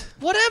what?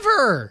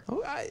 Whatever.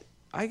 Oh,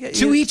 I get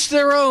to each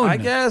their own. I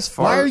guess.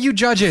 Why are you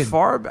judging?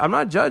 I'm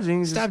not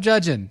judging. Stop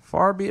judging.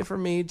 Far be it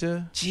from me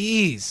to.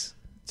 Jeez.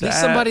 At least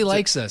somebody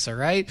likes us, all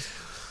right?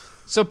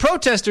 So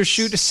protesters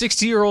shoot a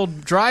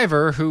 60-year-old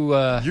driver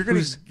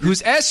whose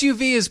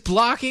SUV is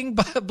blocked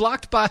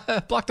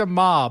a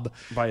mob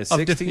by a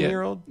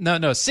 16-year-old.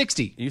 No,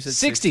 60. You said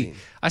 60.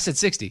 16. I said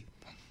 60.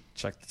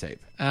 Check the tape.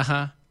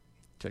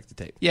 Check the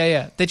tape.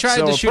 Yeah. They tried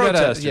to shoot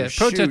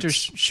protesters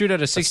shoot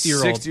at a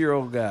 60-year-old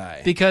 60-year-old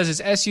guy because his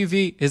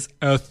SUV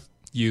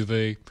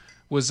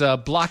was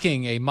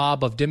blocking a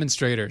mob of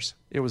demonstrators.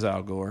 It was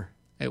Al Gore.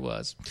 It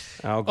was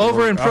Al Gore.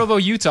 over in Provo,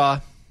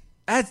 Utah.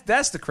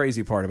 That's the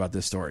crazy part about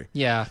this story.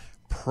 Yeah.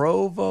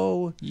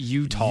 Provo,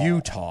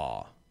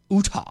 Utah.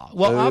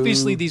 Well,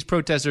 obviously these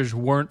protesters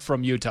weren't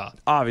from Utah.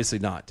 Obviously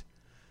not.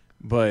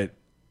 But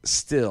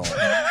still.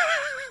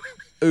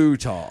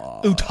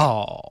 Utah.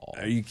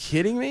 Are you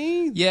kidding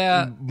me?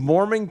 Yeah.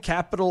 Mormon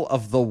capital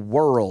of the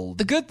world.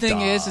 The good thing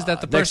is that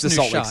the person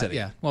who shot,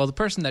 the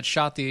person that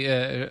shot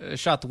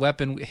the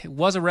weapon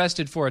was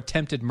arrested for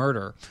attempted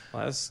murder.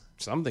 Well, that's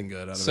something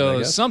good out of it, I So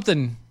guess.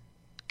 something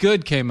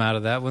good came out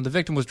of that. When the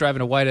victim was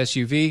driving a white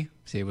SUV,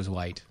 see, it was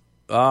white.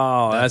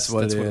 Oh, that's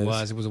what it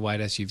was. It was a white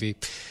SUV.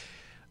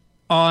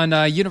 On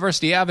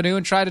University Avenue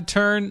and tried to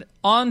turn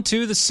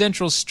onto the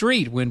central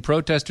street when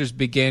protesters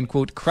began,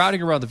 quote,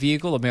 crowding around the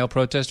vehicle. A male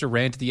protester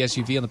ran to the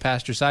SUV on the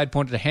passenger side,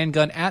 pointed a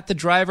handgun at the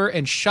driver,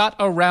 and shot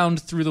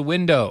around through the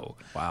window.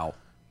 Wow.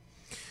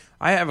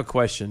 I have a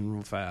question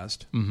real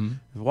fast. Mm-hmm.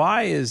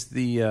 Why is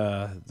the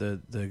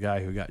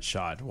guy who got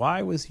shot,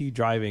 why was he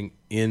driving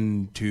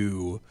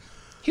into...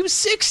 He was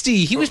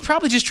 60. He was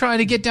probably just trying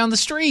to get down the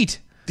street.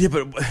 Yeah,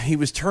 but he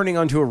was turning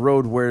onto a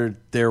road where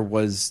there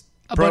was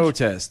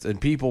protest and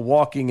people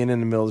walking in the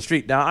middle of the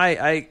street. Now,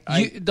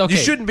 you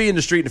shouldn't be in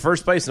the street in the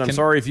first place, and I'm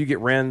sorry if you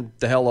get ran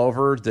the hell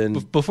over. Then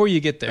before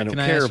you get there, can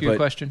I ask you a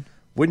question?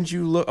 Wouldn't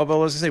you look? I was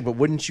going to say, but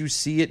wouldn't you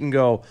see it and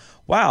go,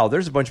 "Wow,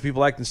 there's a bunch of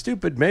people acting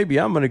stupid. Maybe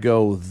I'm going to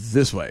go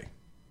this way."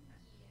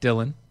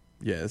 Dylan,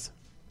 yes,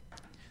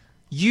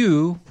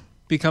 you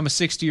become a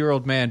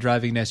 60-year-old man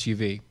driving an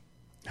SUV.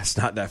 That's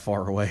not that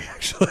far away,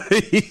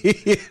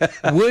 actually.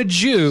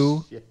 Would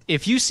you,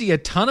 if you see a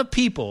ton of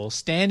people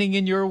standing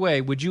in your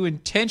way, would you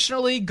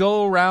intentionally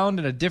go around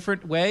in a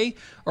different way,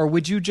 or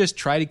would you just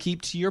try to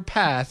keep to your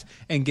path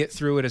and get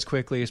through it as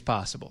quickly as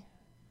possible?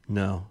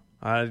 No,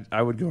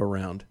 I would go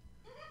around.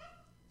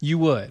 You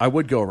would? I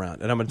would go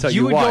around, and I'm going to tell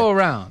you why. You would go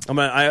around?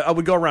 I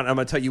would go around, and I'm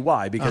going to tell you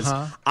why, because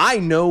I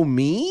know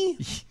me.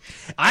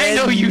 I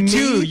know you,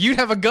 too. You'd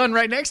have a gun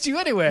right next to you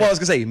anyway. Well, I was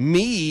going to say,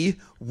 me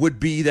would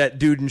be that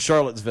dude in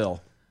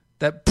Charlottesville.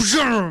 That...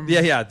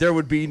 Yeah, there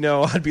would be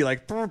no... I'd be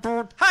like,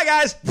 hi,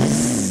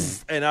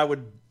 guys! And I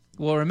would...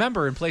 Well,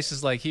 remember, in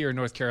places like here in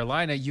North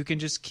Carolina, you can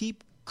just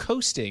keep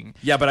coasting.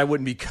 Yeah, but I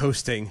wouldn't be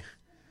coasting.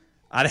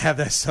 I'd have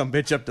that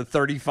sumbitch up to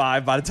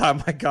 35 by the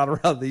time I got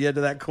around the end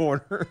of that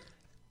corner.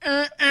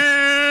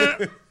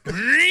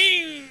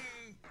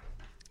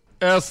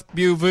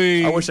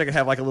 SUV. I wish I could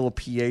have like a little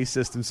PA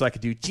system so I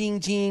could do ching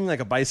ching like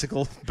a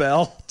bicycle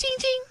bell. Ching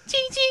ching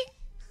ching ching.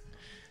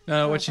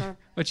 No,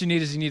 what you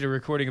need is a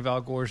recording of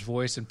Al Gore's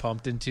voice and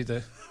pumped into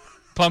the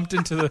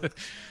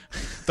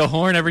the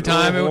horn every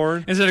time.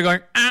 Instead of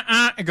going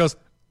it goes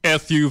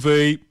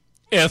SUV,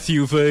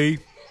 SUV,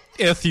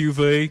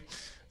 SUV.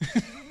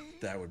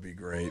 That would be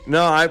great.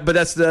 No, but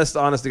that's the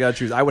honest to God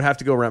truth. I would have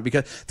to go around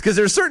because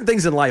there's certain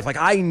things in life. Like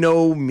I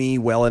know me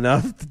well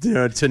enough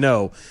to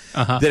know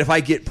that if I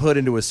get put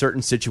into a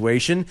certain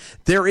situation,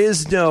 there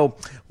is no,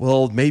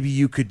 well, maybe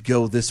you could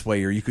go this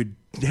way or you could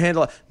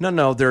handle it.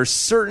 No. There are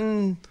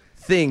certain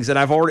things that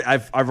I've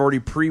already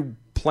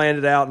pre-planned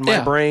it out in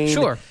my brain.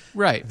 Sure,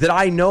 right. That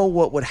I know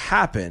what would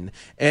happen,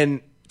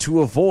 and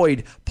to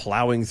avoid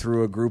plowing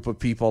through a group of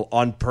people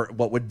on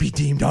what would be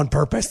deemed on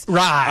purpose,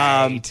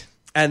 right.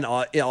 And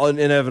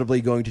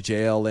inevitably going to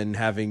jail and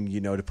having,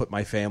 to put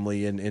my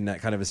family in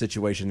that kind of a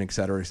situation, et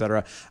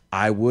cetera,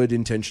 I would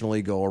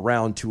intentionally go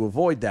around to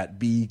avoid that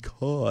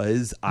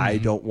because I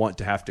don't want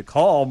to have to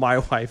call my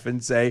wife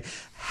and say,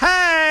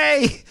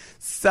 hey,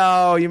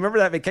 so you remember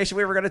that vacation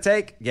we were going to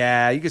take?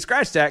 Yeah, you can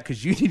scratch that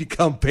because you need to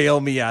come bail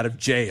me out of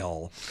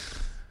jail.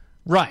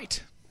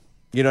 Right.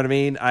 You know what I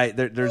mean?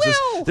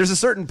 There's a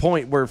certain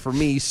point where for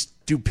me,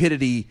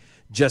 stupidity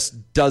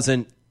just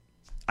doesn't,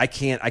 I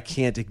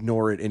can't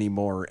ignore it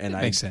anymore, and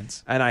makes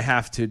sense. And I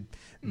have to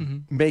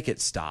make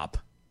it stop.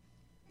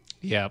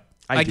 Yeah,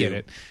 I get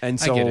it. And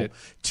so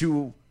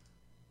to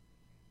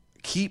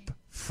keep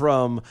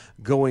from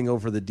going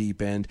over the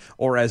deep end,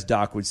 or as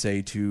Doc would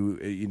say,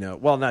 to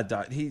well, not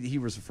Doc. He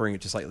was referring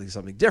it to slightly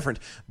something different,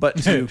 but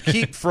to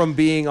keep from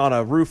being on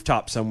a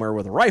rooftop somewhere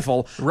with a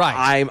rifle.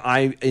 Right.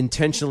 I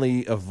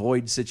intentionally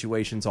avoid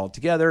situations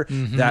altogether.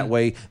 That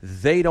way,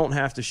 they don't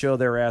have to show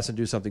their ass and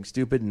do something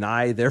stupid, and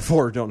I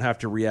therefore don't have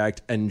to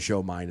react and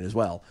show mine as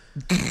well.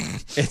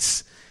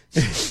 It's.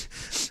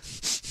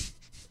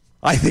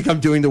 I think I'm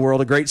doing the world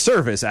a great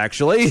service,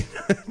 actually,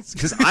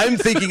 because I'm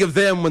thinking of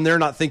them when they're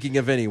not thinking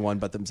of anyone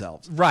but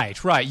themselves.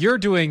 Right. You're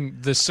doing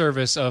the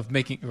service of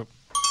making...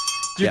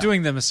 You're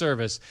doing them a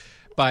service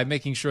by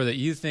making sure that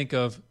you think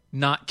of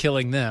not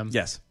killing them.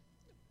 Yes.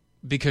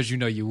 Because you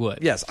know you would.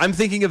 Yes, I'm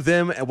thinking of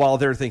them while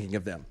they're thinking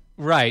of them.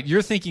 Right.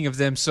 You're thinking of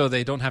them so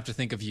they don't have to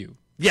think of you.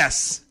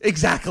 Yes,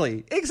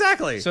 exactly.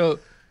 So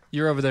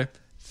you're over there.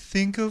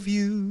 Think of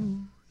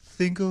you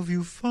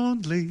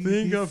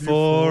fondly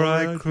before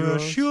I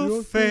crush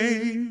your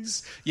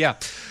face. Yeah.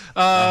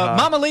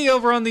 Mama Lee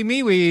over on the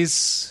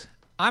MeWe's.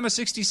 I'm a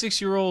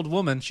 66-year-old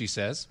woman, she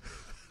says.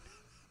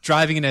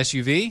 Driving an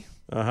SUV.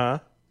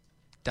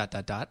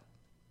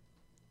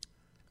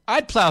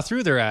 I'd plow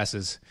through their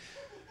asses.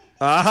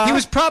 He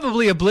was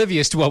probably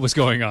oblivious to what was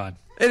going on.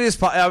 It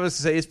is. I was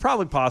to say it's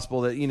probably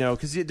possible that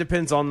because it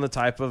depends on the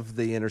type of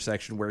the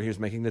intersection where he was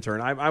making the turn.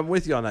 I'm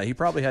with you on that. He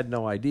probably had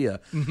no idea.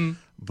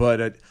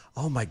 But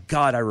oh my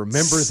God, I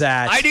remember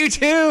that. I do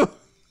too.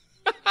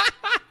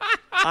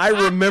 I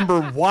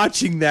remember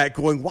watching that,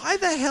 going, "Why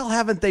the hell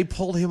haven't they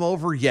pulled him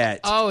over yet?"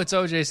 Oh, it's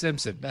O.J.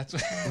 Simpson. That's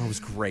what... It was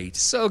great.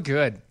 So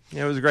good.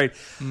 Yeah, it was great.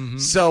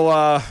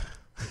 So,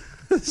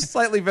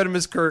 Slightly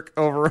Venomous Kirk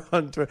over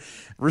on Twitter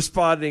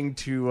responding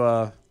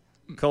to.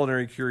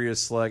 Culinary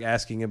Curious Slug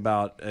asking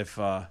about if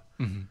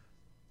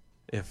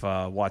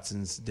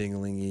Watson's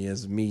ding-a-lingy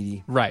is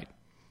meaty. Right.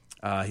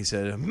 He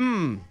said,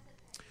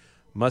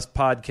 must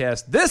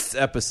podcast this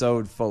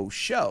episode faux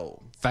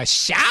show. For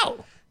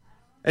show.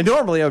 And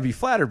normally I would be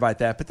flattered by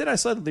that, but then I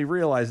suddenly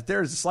realized that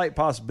there's a slight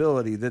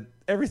possibility that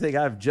everything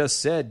I've just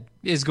said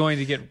is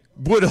going to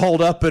would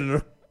hold up in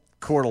a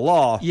court of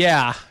law.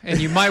 Yeah, and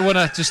you might want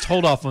to just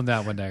hold off on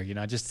that one there.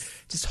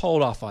 Just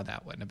hold off on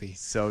that one.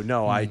 So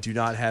no, I do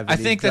not have any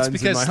I think guns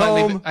that's because in my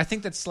home. I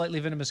think that Slightly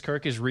Venomous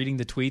Kirk is reading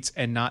the tweets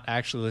and not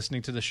actually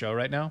listening to the show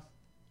right now.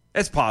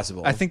 It's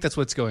possible. I think that's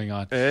what's going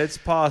on. It's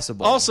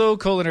possible. Also,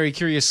 Culinary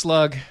Curious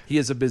Slug. He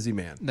is a busy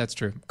man. That's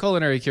true.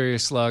 Culinary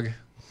Curious Slug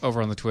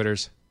over on the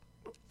Twitters.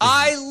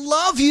 I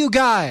love you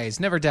guys.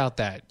 Never doubt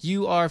that.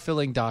 You are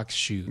filling Doc's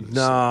shoes.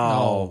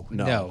 No.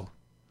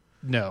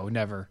 No,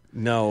 never.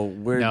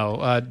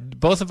 No,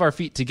 both of our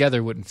feet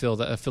together wouldn't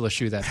fill a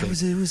shoe that big.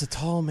 He was a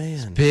tall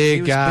man.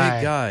 Big guy.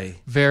 Big guy.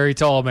 Very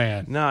tall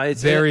man. No,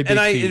 it's very big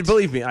feet. And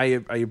believe me,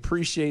 I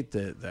appreciate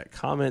that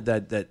comment.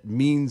 That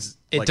means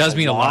it does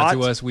mean a lot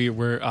to us.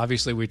 We're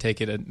obviously we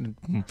take it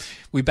and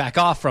we back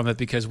off from it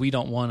because we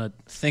don't want to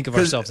think of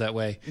ourselves that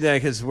way. Yeah,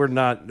 because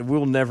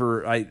we'll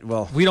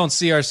never. We don't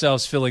see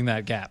ourselves filling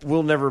that gap.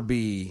 We'll never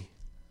be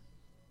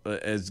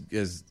as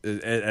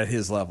at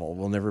his level.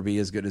 We'll never be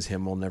as good as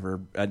him. We'll never.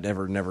 Not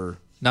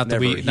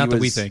that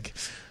we think.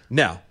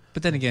 No.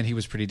 But then again, he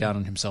was pretty down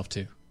on himself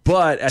too.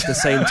 But at the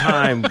same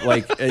time,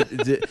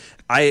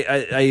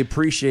 I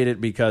appreciate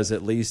it because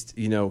at least,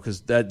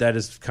 because that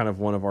is kind of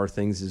one of our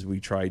things is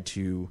we try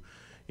to,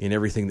 in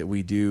everything that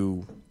we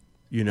do,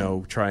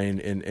 try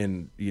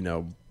and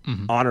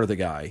honor the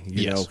guy,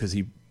 because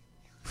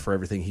for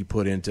everything he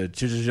put into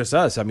just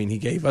us. I mean, he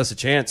gave us a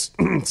chance,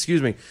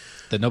 excuse me,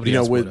 that nobody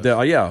else would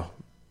have.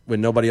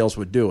 When nobody else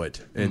would do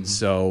it. And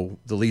so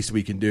the least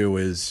we can do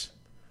is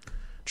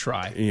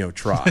try.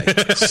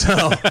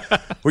 So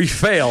we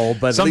fail,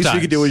 but sometimes. The least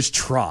we can do is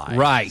try.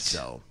 Right.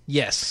 So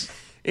yes.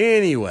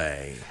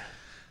 Anyway.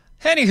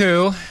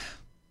 Anywho,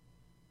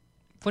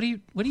 what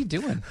are you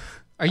doing?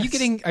 Are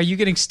you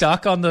getting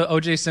stuck on the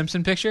O.J.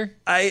 Simpson picture?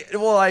 I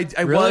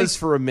really? was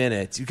for a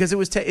minute because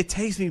it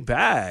takes me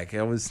back.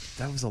 That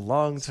was a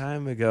long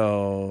time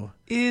ago.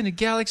 In a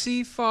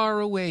galaxy far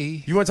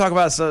away. You want to talk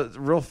about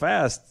real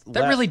fast?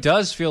 That really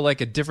does feel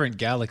like a different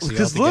galaxy.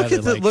 Because look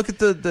at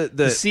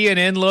the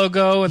CNN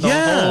logo and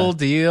the whole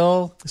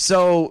deal.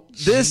 So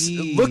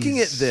looking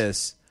at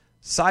this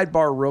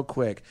sidebar real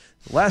quick.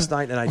 Last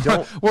night, and I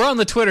don't. We're on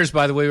the Twitters,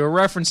 by the way. We're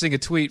referencing a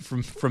tweet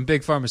from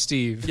Big Pharma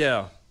Steve.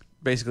 Yeah.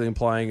 Basically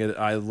implying that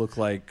I look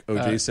like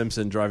O.J.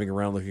 Simpson driving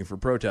around looking for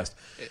protest.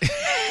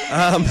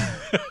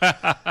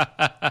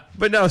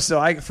 But no,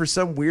 so for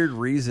some weird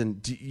reason,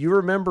 do you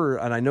remember,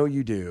 and I know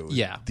you do,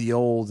 the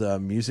old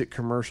music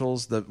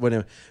commercials,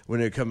 when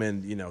it come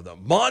in, the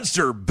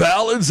Monster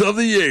Ballads of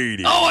the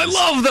 80s. Oh, I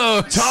love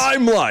those!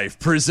 Time Life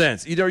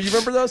presents. You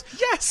remember those?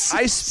 Yes!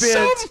 I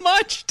spent so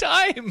much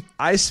time!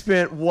 I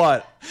spent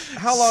what?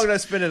 How long did I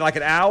spend it? Like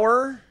an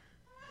hour?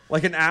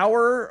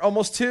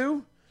 Almost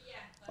 2?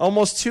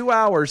 Almost 2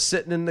 hours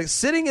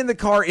sitting in the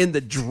car in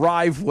the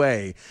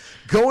driveway,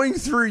 going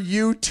through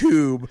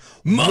YouTube,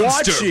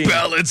 Monster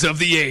Ballads of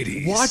the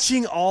 80s,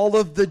 watching all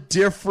of the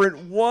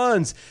different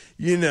ones.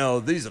 These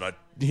are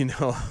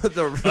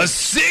a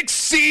 6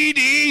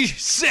 CD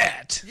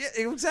set. Yeah,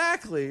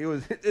 exactly. It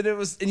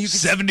was, and you could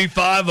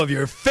 75 of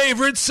your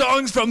favorite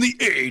songs from the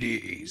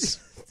 80s.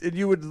 And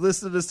you would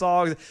listen to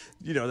songs,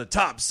 the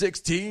top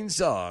 16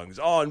 songs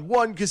on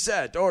one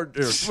cassette, or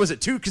was it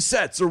 2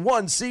 cassettes or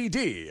 1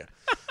 CD?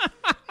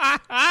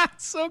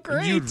 So great.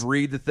 And you'd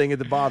read the thing at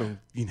the bottom,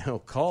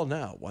 call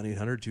now,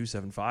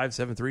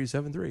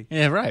 1-800-275-7373.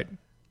 Yeah, right.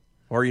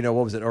 Or,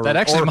 what was it? Or, that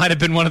actually might have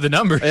been one of the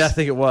numbers. Yeah, I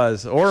think it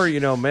was. Or,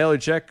 mail a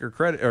check or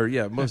credit, or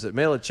what was it?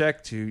 Mail a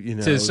check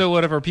to, So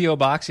whatever P.O.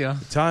 Box,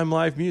 Time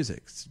Life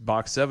Music,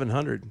 Box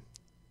 700.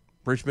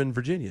 Richmond,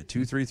 Virginia,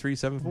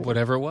 23374.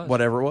 Whatever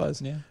it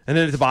was. Yeah. And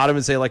then at the bottom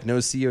it say no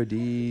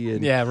COD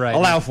and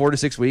allow 4 to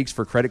 6 weeks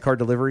for credit card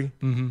delivery.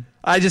 Mm-hmm.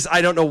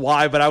 I don't know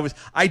why, but I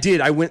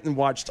went and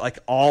watched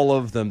all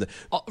of them.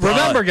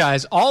 Remember,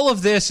 guys, all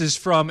of this is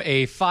from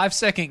a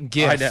 5-second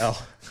GIF. I know.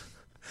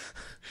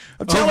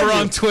 Over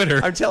on Twitter.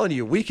 I'm telling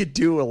you, we could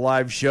do a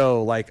live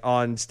show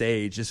on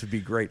stage. This would be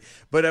great.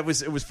 But it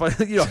was fun,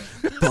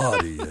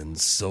 body and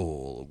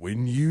soul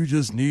when you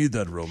just need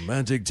that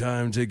romantic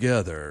time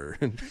together.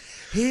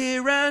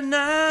 Here and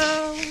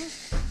now,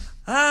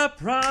 I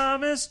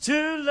promise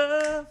to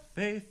love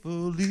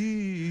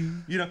faithfully.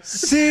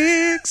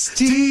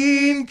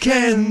 16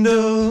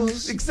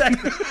 candles.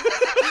 Exactly.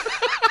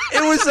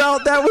 It was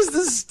that was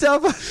the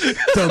stuff.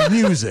 The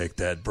music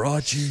that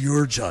brought you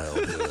your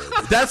childhood.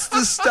 That's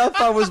the stuff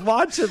I was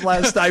watching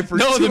last night for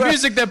 2 hours. No, the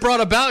music that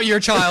brought about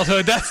your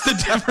childhood. That's the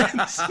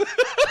difference.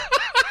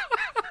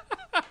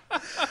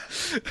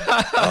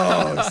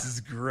 Oh, this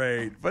is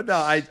great. But no,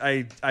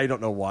 I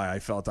don't know why I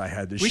felt I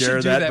had to share that. We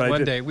should do that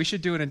one day. We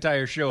should do an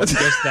entire show of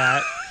just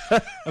that.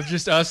 Of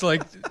just us,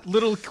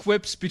 little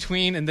quips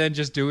between and then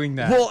just doing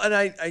that. Well, and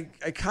I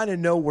kind of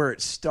know where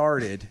it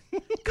started.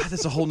 God,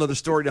 that's a whole nother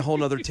story, a whole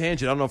nother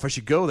tangent. I don't know if I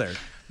should go there.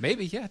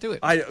 Maybe, yeah, do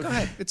it. Go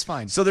ahead. It's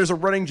fine. So there's a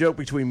running joke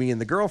between me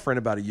and the girlfriend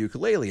about a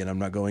ukulele, and I'm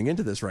not going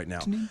into this right now.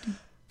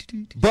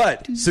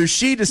 But, so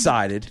she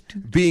decided,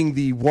 being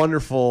the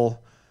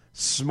wonderful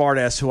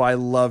smartass who I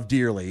love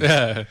dearly,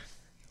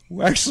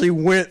 who actually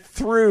went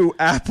through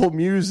Apple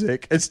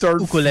Music and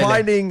started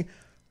finding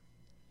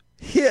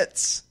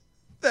hits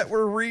that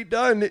were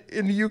redone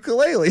in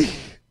ukulele.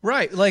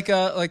 Right, like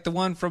the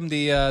one from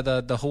the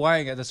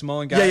Hawaiian guy, the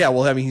Samoan guy. Yeah.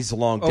 Well, I mean, he's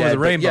long dead. Over the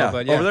rainbow,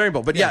 over the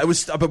rainbow. But it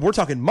was. But we're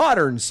talking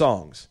modern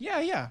songs.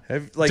 Yeah.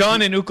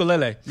 Done in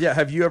ukulele. Yeah.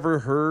 Have you ever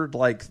heard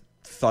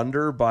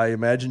Thunder by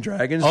Imagine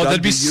Dragons? Oh,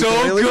 that'd be so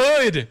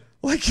good.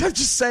 I'm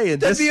just saying,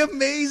 that'd be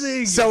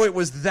amazing. So it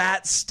was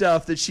that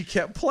stuff that she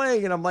kept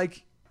playing, and I'm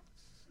like,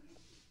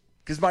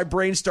 because my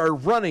brain started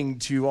running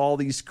to all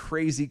these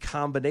crazy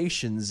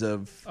combinations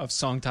of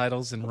song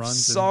titles and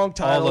runs, song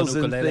titles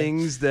and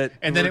things that,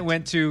 and then it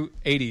went to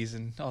 80s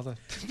and all the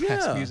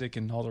past music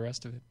and all the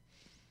rest of it.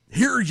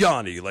 Hear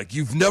Yanni like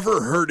you've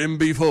never heard him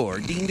before.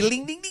 Ding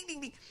ding ding ding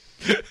ding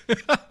ding.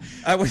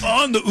 I was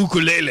on the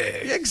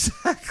ukulele.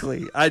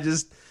 Exactly.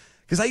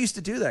 Because I used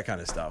to do that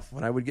kind of stuff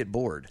when I would get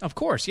bored. Of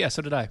course, yeah.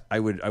 So did I. I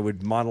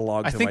would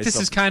monologue. I to think myself.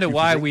 This is kind of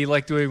why we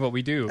like doing what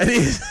we do. It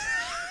is.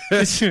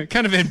 It's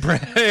kind of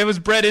inbred. It was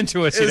bred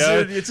into us,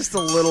 It's just a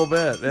little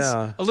bit,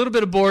 yeah. A little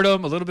bit of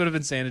boredom, a little bit of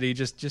insanity,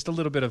 just a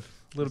little bit of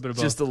both.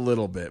 Just a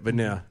little bit, but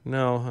no,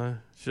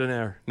 should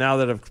never. Now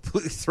that I've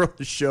completely thrown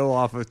the show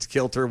off of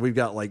kilter, we've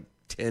got like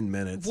 10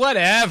 minutes.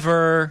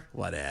 Whatever.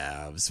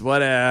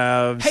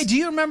 Whatevs. Hey, do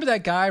you remember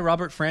that guy,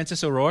 Robert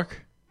Francis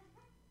O'Rourke?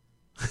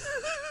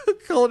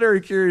 Culinary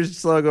Curious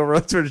slug over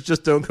on Twitter.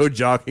 Just don't go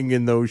jogging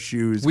in those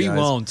shoes. We guys.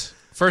 won't.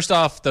 First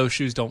off, those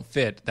shoes don't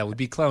fit. That would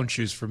be clown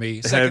shoes for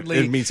me.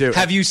 Secondly, me too.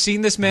 Have you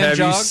seen this man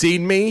jog? Have you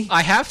seen me?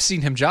 I have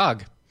seen him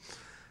jog.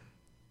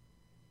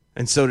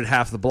 And so did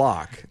half the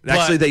block.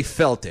 Actually, they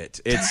felt it.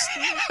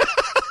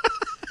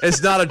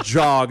 It's not a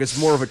jog. It's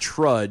more of a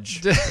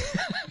trudge.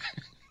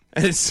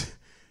 And it's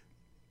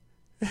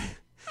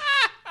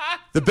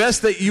the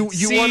best that you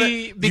want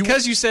to,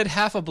 because you said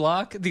half a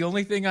block. The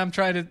only thing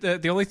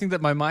the only thing that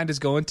my mind is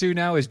going to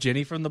now is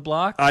Jenny from the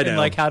Block. I know. And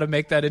like how to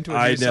make that into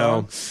a new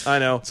song. I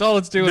know. That's all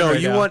it's doing. No,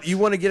 right now. You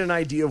want to get an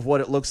idea of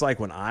what it looks like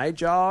when I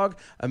jog.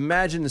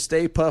 Imagine the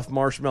Stay Puft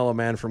Marshmallow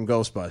Man from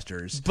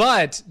Ghostbusters,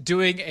 but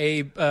doing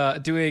a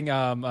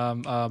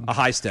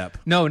high step.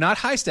 No, not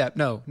high step.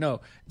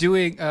 No.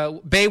 Doing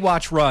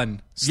Baywatch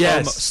run.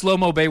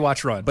 Slow-mo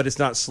Baywatch run. But it's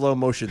not slow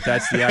motion.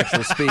 That's the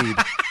actual speed.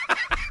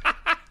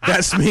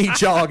 That's me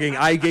jogging.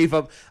 I gave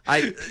up.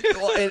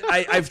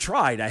 I've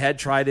tried. I had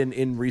tried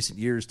in recent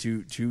years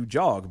to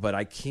jog, but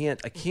I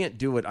can't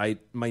do it.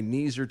 My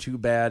knees are too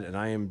bad, and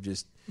I am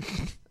just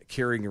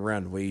carrying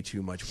around way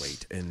too much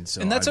weight, and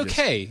that's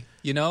okay.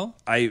 You know,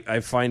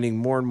 I'm finding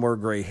more and more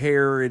gray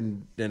hair,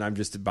 and I'm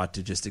just about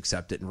to just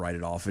accept it and write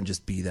it off and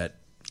just be that.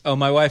 Oh,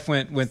 my wife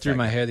went through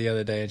my hair the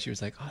other day, and she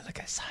was like, "Oh, look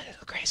at the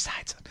little gray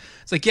sides."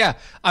 It's like, yeah,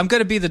 I'm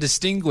gonna be the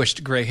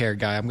distinguished gray hair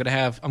guy. I'm gonna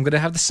have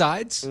the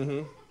sides.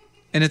 Mm-hmm.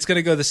 And it's going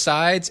to go the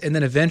sides, and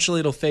then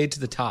eventually it'll fade to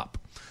the top.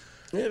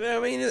 I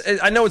mean,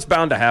 I know it's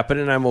bound to happen,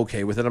 and I'm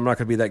okay with it. I'm not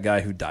going to be that guy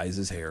who dyes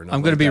his hair.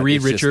 I'm going to be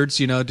Reed Richards,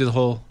 do the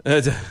whole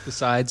the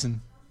sides and.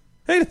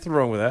 Hey, nothing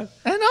wrong with that.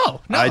 No,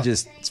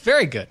 it's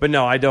very good. But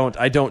no, I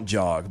don't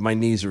jog. My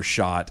knees are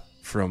shot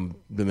from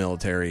the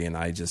military, and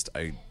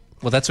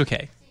well, that's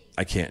okay.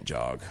 I can't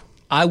jog.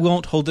 I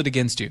won't hold it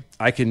against you.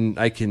 I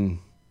can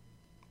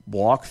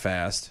walk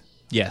fast.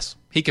 Yes,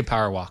 he can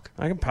power walk.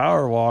 I can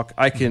power walk.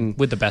 I can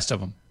with the best of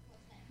them.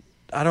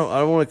 I don't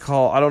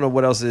know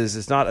what else it is.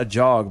 It's not a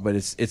jog, but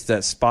it's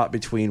that spot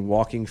between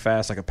walking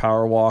fast, like a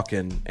power walk,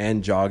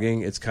 and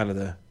jogging. It's kind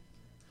of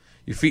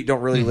your feet don't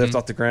really lift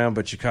off the ground,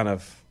 but you kind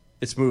of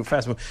it's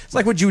fast move. It's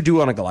like what you would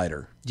do on a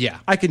glider. Yeah,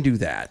 I can do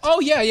that. Oh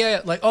yeah.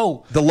 Like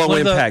the low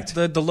impact,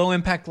 the low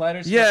impact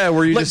gliders. Yeah,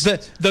 where you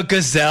the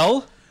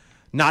Gazelle,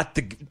 not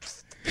the.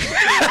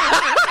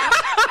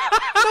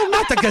 No,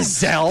 not the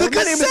Gazelle. The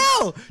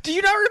Gazelle. Do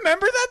you not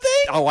remember that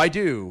thing? Oh, I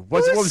do.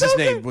 What was his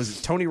name? Was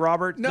it Tony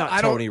Robert? No,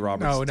 not Tony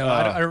Roberts. No,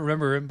 I don't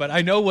remember him, but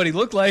I know what he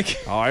looked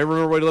like. Oh, I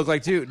remember what he looked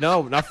like too.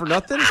 No, not for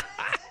nothing.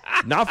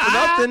 Not for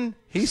nothing.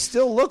 He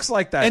still looks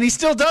like that. And he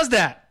still does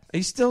that.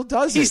 He still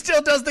does it. He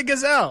still does the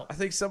Gazelle. I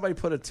think somebody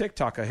put a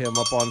TikTok of him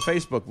up on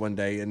Facebook one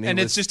day. And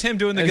it's just him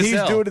doing the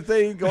Gazelle. He's doing a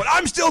thing going,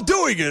 I'm still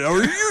doing it. How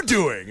are you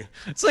doing?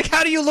 It's like,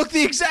 how do you look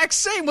the exact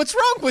same? What's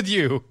wrong with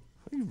you?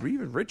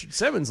 Even Richard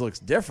Simmons looks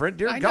different.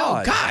 Dear I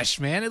God. know. Gosh,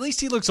 man. At least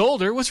he looks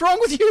older. What's wrong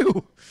with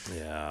you?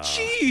 Yeah.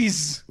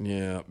 Jeez.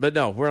 Yeah. But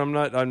no, I'm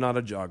not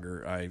a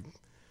jogger.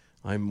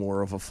 I'm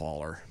more of a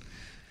faller.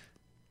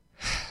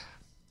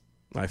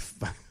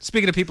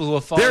 Speaking of people who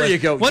have fallen. There you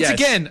go. Once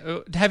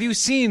again, have you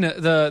seen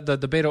the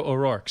Beto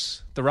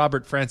O'Rourke's? The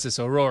Robert Francis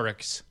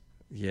O'Rourke's?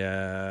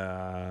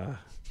 Yeah.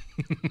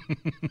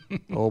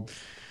 Oh.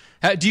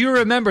 Do you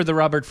remember the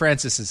Robert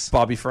Francis's?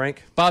 Bobby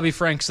Frank? Bobby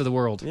Franks of the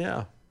world.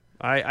 Yeah.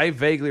 I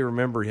vaguely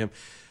remember him.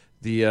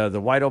 The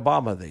White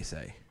Obama, they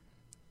say.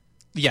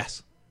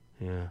 Yes.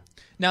 Yeah.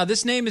 Now,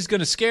 this name is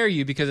going to scare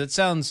you because it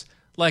sounds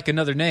like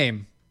another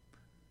name.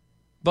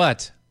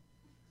 But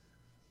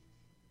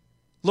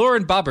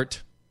Lauren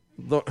Boebert.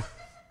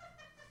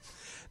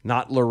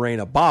 Not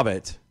Lorena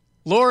Bobbitt.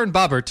 Lauren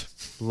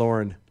Boebert.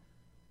 Lauren.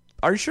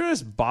 Are you sure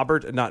it's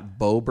Boebert and not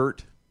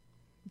Boebert?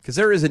 Because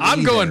there is an I'm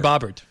E going there.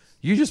 Boebert.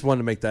 You just want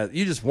to make that.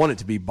 You just want it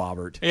to be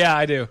Boebert. Yeah,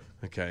 I do.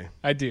 Okay.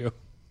 I do.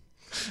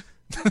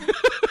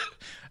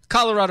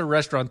 Colorado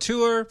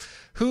restaurateur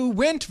who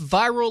went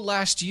viral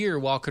last year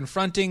while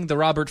confronting the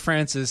Robert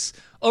Francis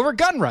over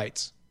gun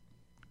rights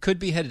could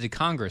be headed to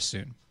Congress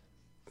soon.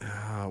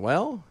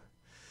 Well,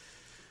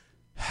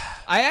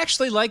 I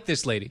actually like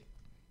this lady.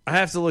 I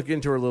have to look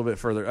into her a little bit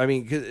further. I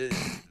mean,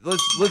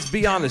 let's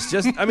be honest.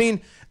 Just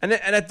and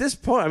at this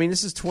point, I mean,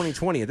 this is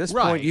 2020. At this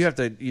point, you have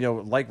to,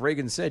 like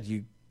Reagan said,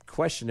 you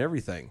question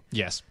everything.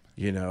 Yes.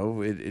 You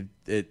know,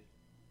 it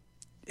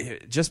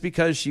just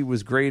because she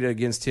was great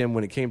against him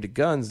when it came to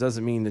guns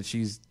doesn't mean that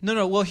she's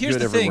no. Well, here's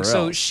good the thing. everywhere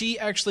So else. she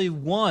actually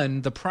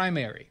won the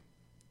primary.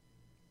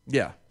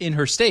 Yeah. In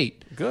her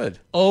state. Good.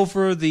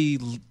 Over the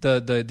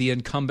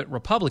incumbent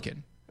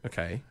Republican.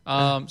 Okay.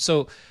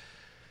 So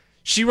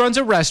she runs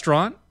a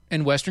restaurant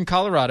in Western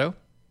Colorado.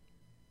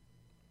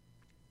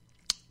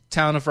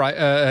 Town of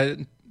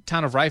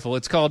Rifle.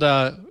 It's called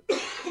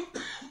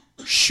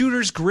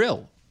Shooter's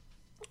Grill.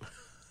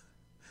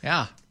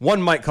 Yeah.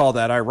 One might call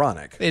that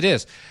ironic. It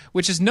is.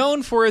 Which is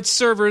known for its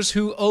servers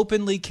who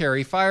openly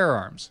carry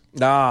firearms.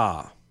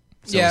 So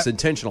it's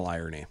intentional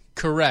irony.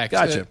 Correct.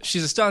 Gotcha.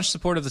 She's a staunch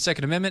supporter of the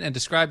Second Amendment and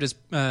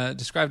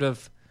described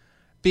of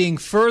being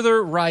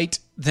further right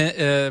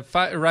than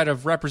right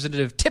of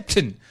Representative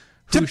Tipton.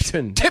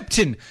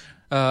 Tipton,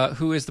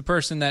 who is the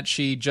person that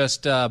she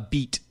just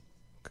beat.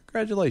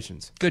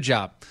 Congratulations. Good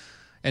job.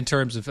 In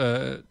terms of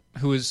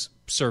who has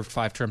served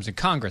 5 terms in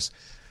Congress.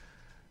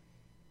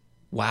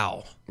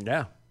 Wow.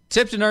 Yeah.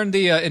 Tipton earned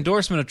the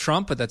endorsement of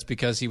Trump, but that's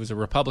because he was a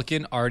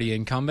Republican, already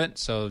incumbent.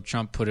 So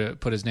Trump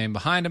put his name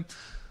behind him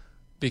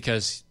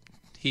because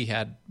he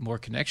had more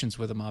connections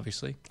with him,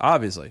 obviously.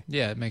 Obviously.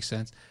 Yeah, it makes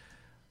sense.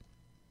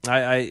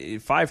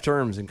 5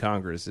 terms in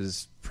Congress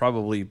is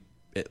probably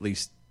at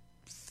least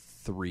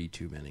 3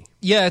 too many.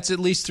 Yeah, it's at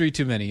least 3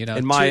 too many. You know,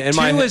 2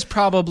 is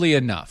probably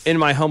enough. In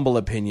my humble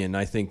opinion,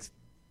 I think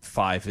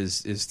 5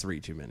 is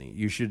 3 too many.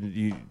 You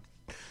should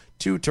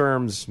 2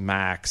 terms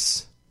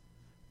max,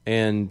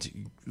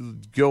 and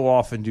go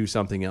off and do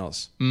something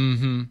else.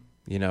 Mm-hmm.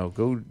 You know,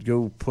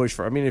 go push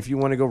for. I mean, if you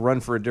want to go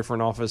run for a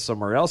different office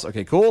somewhere else,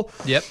 okay, cool.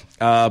 Yep.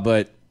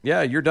 But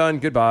yeah, you're done.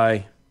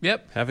 Goodbye.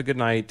 Yep. Have a good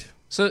night.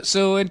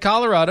 So in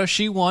Colorado,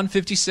 she won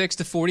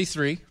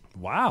 56-43.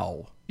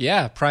 Wow.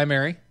 Yeah,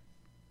 primary.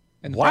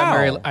 In the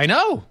primary, I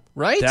know,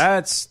 right?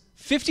 That's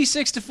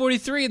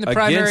 56-43 in the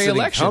primary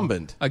election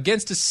incumbent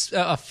against a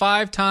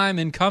 5-time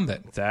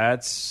incumbent.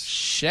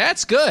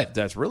 That's good.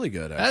 That's really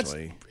good,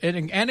 actually.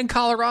 And in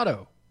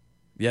Colorado.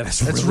 Yeah,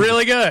 that's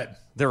really good.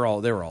 They're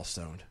all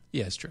stoned.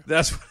 Yeah, it's true.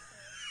 That's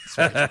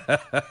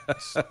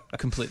it's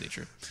completely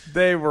true.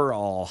 They were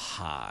all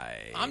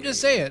high. I'm just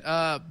saying,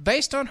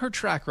 based on her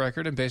track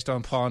record and based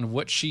upon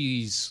what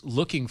she's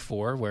looking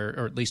for,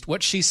 or at least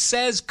what she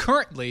says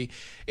currently,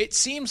 it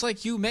seems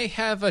like you may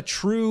have a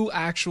true,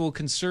 actual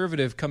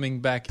conservative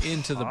coming back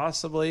into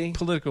the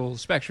political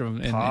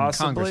spectrum in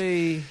Congress.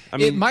 I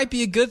mean, it might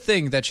be a good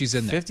thing that she's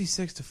in there.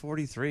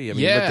 56-43. I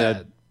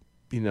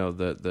mean,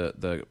 with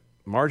the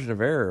margin of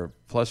error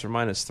plus or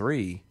minus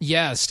 3.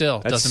 Yeah,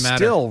 still doesn't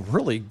matter. Still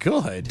really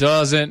good.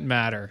 Doesn't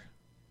matter.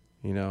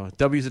 You know,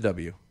 W's a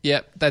W.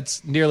 Yep,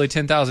 that's nearly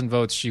 10,000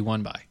 votes she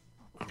won by.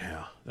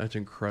 Yeah, that's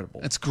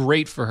incredible. That's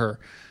great for her.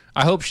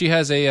 I hope she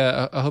has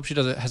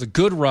has a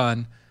good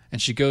run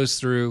and she goes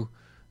through.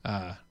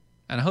 And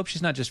I hope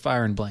she's not just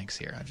firing blanks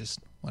here. I just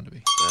want to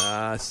be.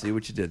 I see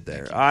what you did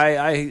there.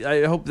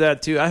 I hope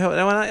that too. I hope,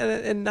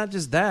 and not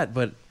just that,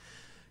 but.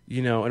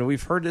 You know, and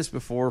we've heard this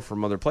before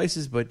from other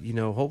places, but, you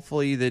know,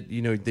 hopefully that,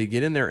 you know, they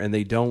get in there and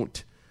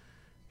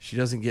she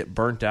doesn't get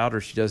burnt out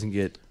or she doesn't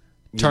get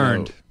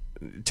turned.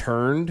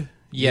 Yeah.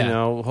 You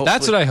know,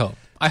 that's what I hope.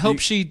 I hope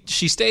she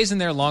stays in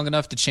there long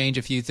enough to change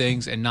a few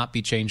things and not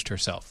be changed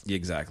herself.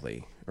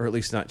 Exactly. Or at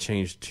least not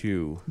changed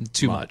too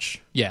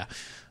much. Yeah.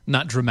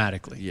 Not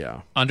dramatically.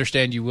 Yeah.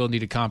 Understand you will need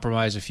to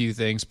compromise a few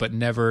things, but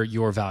never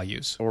your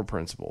values. Or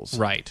principles.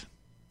 Right.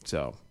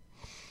 So,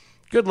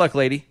 good luck,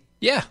 lady.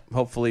 Yeah,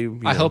 hopefully.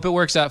 I hope it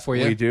works out for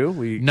you. We do.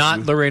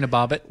 Not Lorena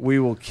Bobbitt. We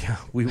will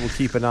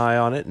keep an eye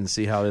on it and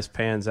see how this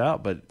pans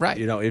out. But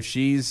you know, if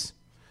she's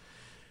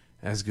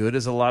as good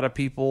as a lot of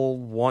people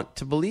want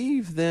to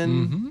believe,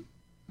 then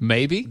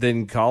maybe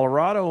then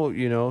Colorado,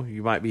 you know,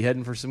 you might be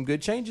heading for some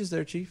good changes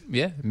there, Chief.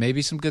 Yeah,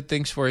 maybe some good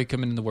things for you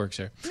coming in the works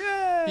there.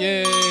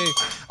 Yay!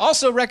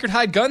 Also, record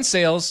high gun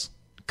sales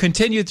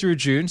continued through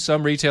June.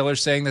 Some retailers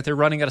saying that they're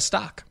running out of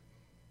stock.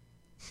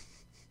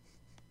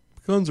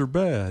 Guns are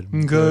bad.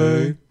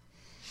 Okay.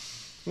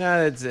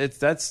 Nah,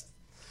 that's.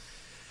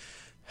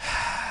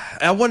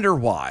 I wonder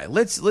why.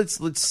 Let's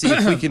see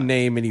if we can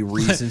name any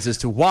reasons as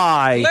to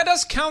why. Let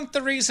us count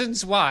the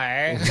reasons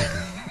why.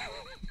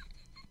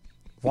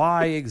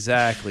 Why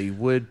exactly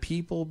would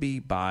people be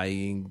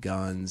buying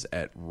guns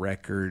at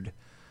record?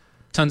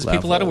 Tons levels?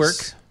 Of people out of work.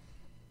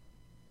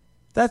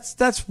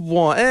 That's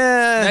one.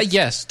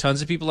 Yes,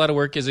 tons of people out of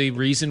work is a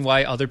reason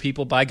why other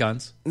people buy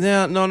guns.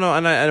 Yeah, no,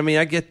 and I mean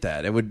I get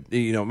that. It would,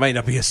 you know, it might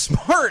not be a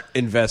smart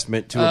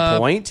investment to a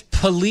point.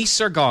 Police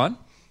are gone.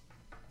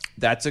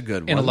 That's a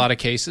good one in a lot of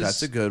cases.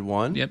 That's a good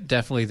one. Yep,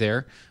 definitely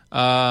there. You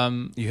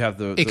have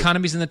the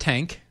economy's in the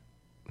tank.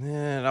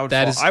 Yeah,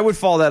 I would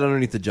fall that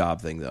underneath the job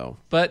thing though.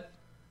 But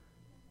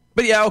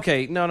yeah,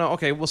 okay, no,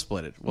 okay, we'll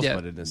split it. We'll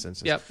split it in this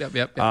instance.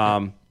 Yep.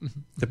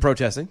 The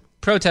protesting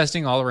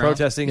all around,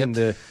 and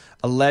the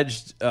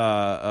alleged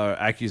not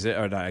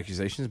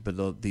accusations,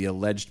 but the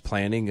alleged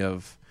planning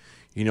of,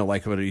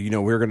 like,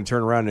 we're going to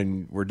turn around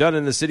and we're done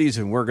in the cities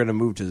and we're going to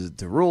move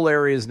to rural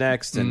areas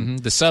next. And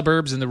the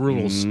suburbs and the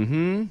rurals.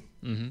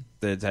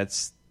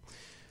 That's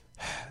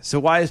so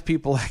why is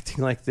people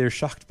acting like they're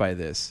shocked by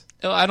this?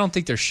 I don't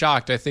think they're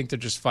shocked. I think they're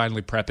just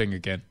finally prepping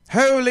again.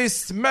 Holy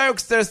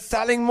smokes, they're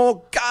selling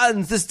more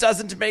guns. This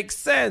doesn't make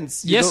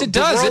sense. Yes, it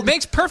does. It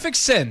makes perfect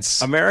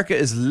sense. America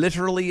is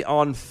literally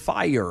on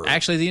fire.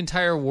 Actually, the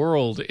entire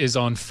world is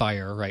on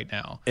fire right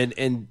now.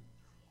 And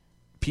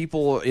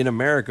people in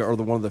America are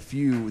one of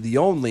the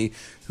only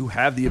who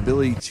have the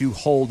ability to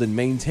hold and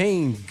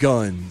maintain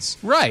guns.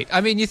 Right. I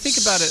mean, you think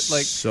about it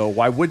like... So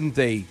why wouldn't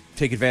they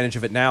take advantage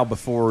of it now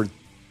before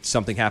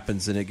something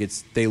happens and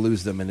they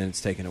lose them and then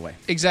it's taken away?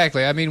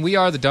 Exactly. I mean, we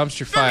are the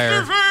dumpster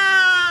fire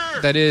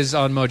that is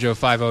on Mojo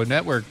 50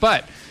 Network.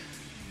 But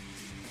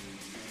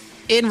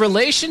in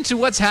relation to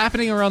what's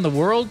happening around the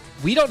world,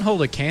 we don't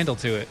hold a candle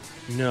to it.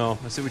 No.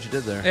 I see what you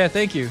did there. Yeah,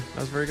 thank you. That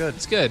was very good.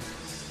 It's good.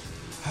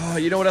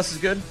 You know what else is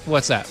good?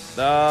 What's that?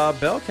 The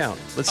bell count.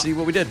 Let's see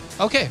what we did.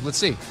 Okay, let's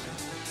see.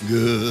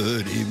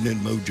 Good evening,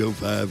 Mojo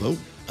 50.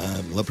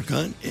 I'm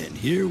Leprechaun, and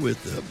here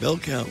with the bell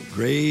count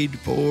grade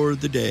for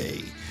the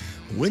day.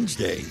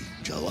 Wednesday,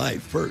 July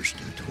 1st,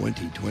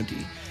 2020.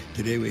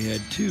 Today we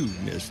had 2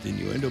 missed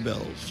innuendo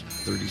bells,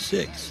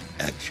 36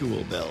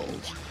 actual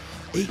bells,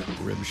 8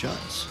 rim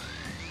shots,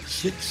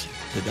 6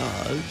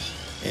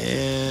 tadas,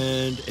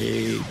 and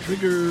a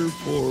trigger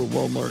for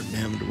Walmart and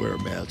having to wear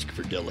a mask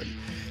for Dylan.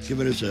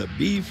 Giving us a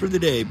B for the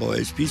day,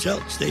 boys. Peace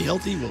out. Stay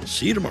healthy. We'll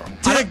see you tomorrow.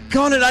 I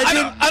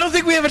don't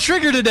think we have a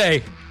trigger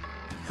today.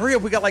 Hurry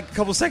up. We got like a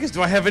couple seconds.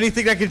 Do I have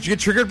anything I could get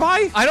triggered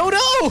by? I don't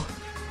know.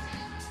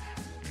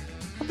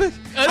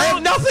 I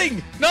have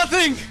nothing.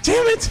 Nothing.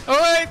 Damn it. All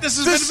right. This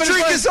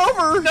streak is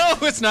over. No,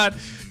 it's not.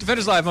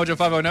 Defenders Live, Mojo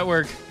 50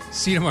 Network.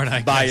 See you tomorrow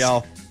night. Bye,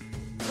 y'all.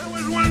 That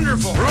was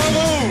wonderful.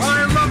 Bravo!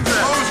 I loved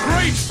that. Oh, it was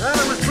great.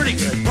 It was pretty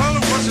good. Well,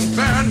 it wasn't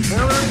bad.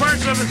 Well, there were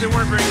parts of it that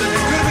weren't very good.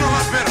 It could have been a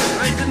lot better.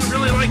 I didn't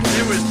really like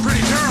it. It was pretty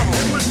terrible.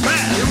 It was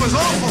bad. It was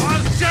awful.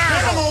 It was terrible.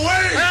 Get him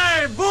away!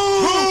 Hey,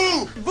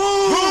 boo! Boo!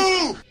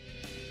 Boo!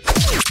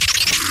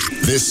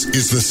 This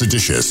is the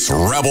seditious,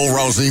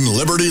 rabble-rousing,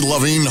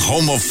 liberty-loving,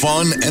 home of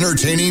fun,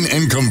 entertaining,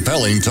 and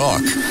compelling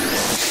talk.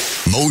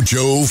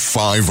 Mojo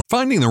 50.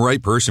 Finding the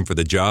right person for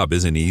the job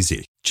isn't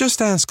easy.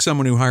 Just ask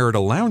someone who hired a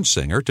lounge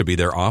singer to be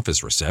their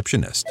office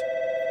receptionist.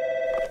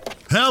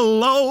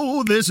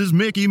 Hello, this is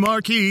Mickey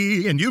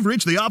Marquis, and you've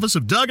reached the office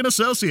of Doug &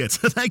 Associates.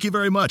 Thank you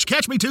very much.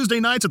 Catch me Tuesday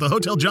nights at the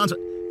Hotel Johnson.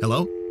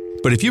 Hello?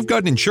 But if you've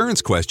got an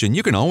insurance question,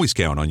 you can always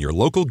count on your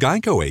local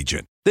Geico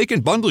agent. They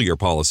can bundle your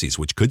policies,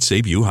 which could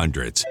save you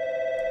hundreds.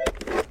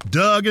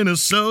 Doug &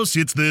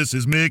 Associates, this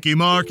is Mickey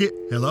Marquis.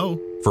 Hello?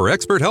 For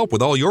expert help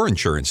with all your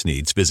insurance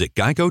needs, visit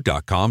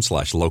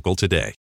geico.com/local today.